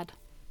know I had.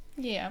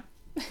 Yeah.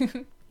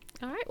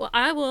 All right. Well,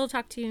 I will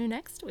talk to you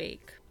next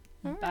week.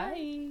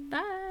 Bye.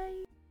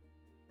 Bye.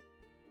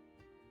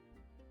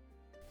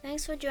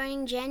 Thanks for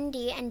joining Gen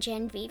D and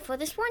Gen V for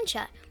this one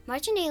shot.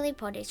 Martinelli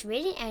Pod is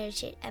written,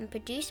 edited, and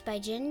produced by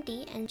Gen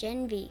D and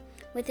Gen V,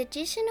 with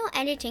additional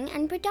editing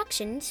and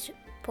production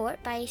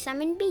support by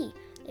Simon B.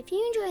 If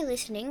you enjoy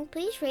listening,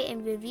 please rate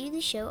and review the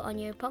show on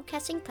your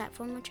podcasting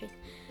platform of choice.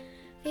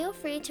 Feel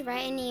free to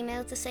write an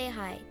email to say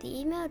hi.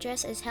 The email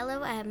address is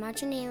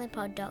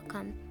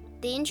hello@martinellipod.com.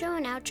 The intro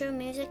and outro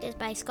music is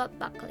by Scott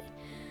Buckley.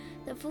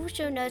 The full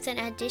show notes and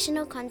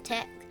additional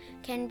content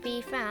can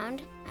be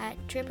found at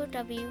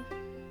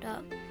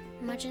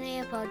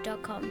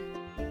www.martinellipod.com.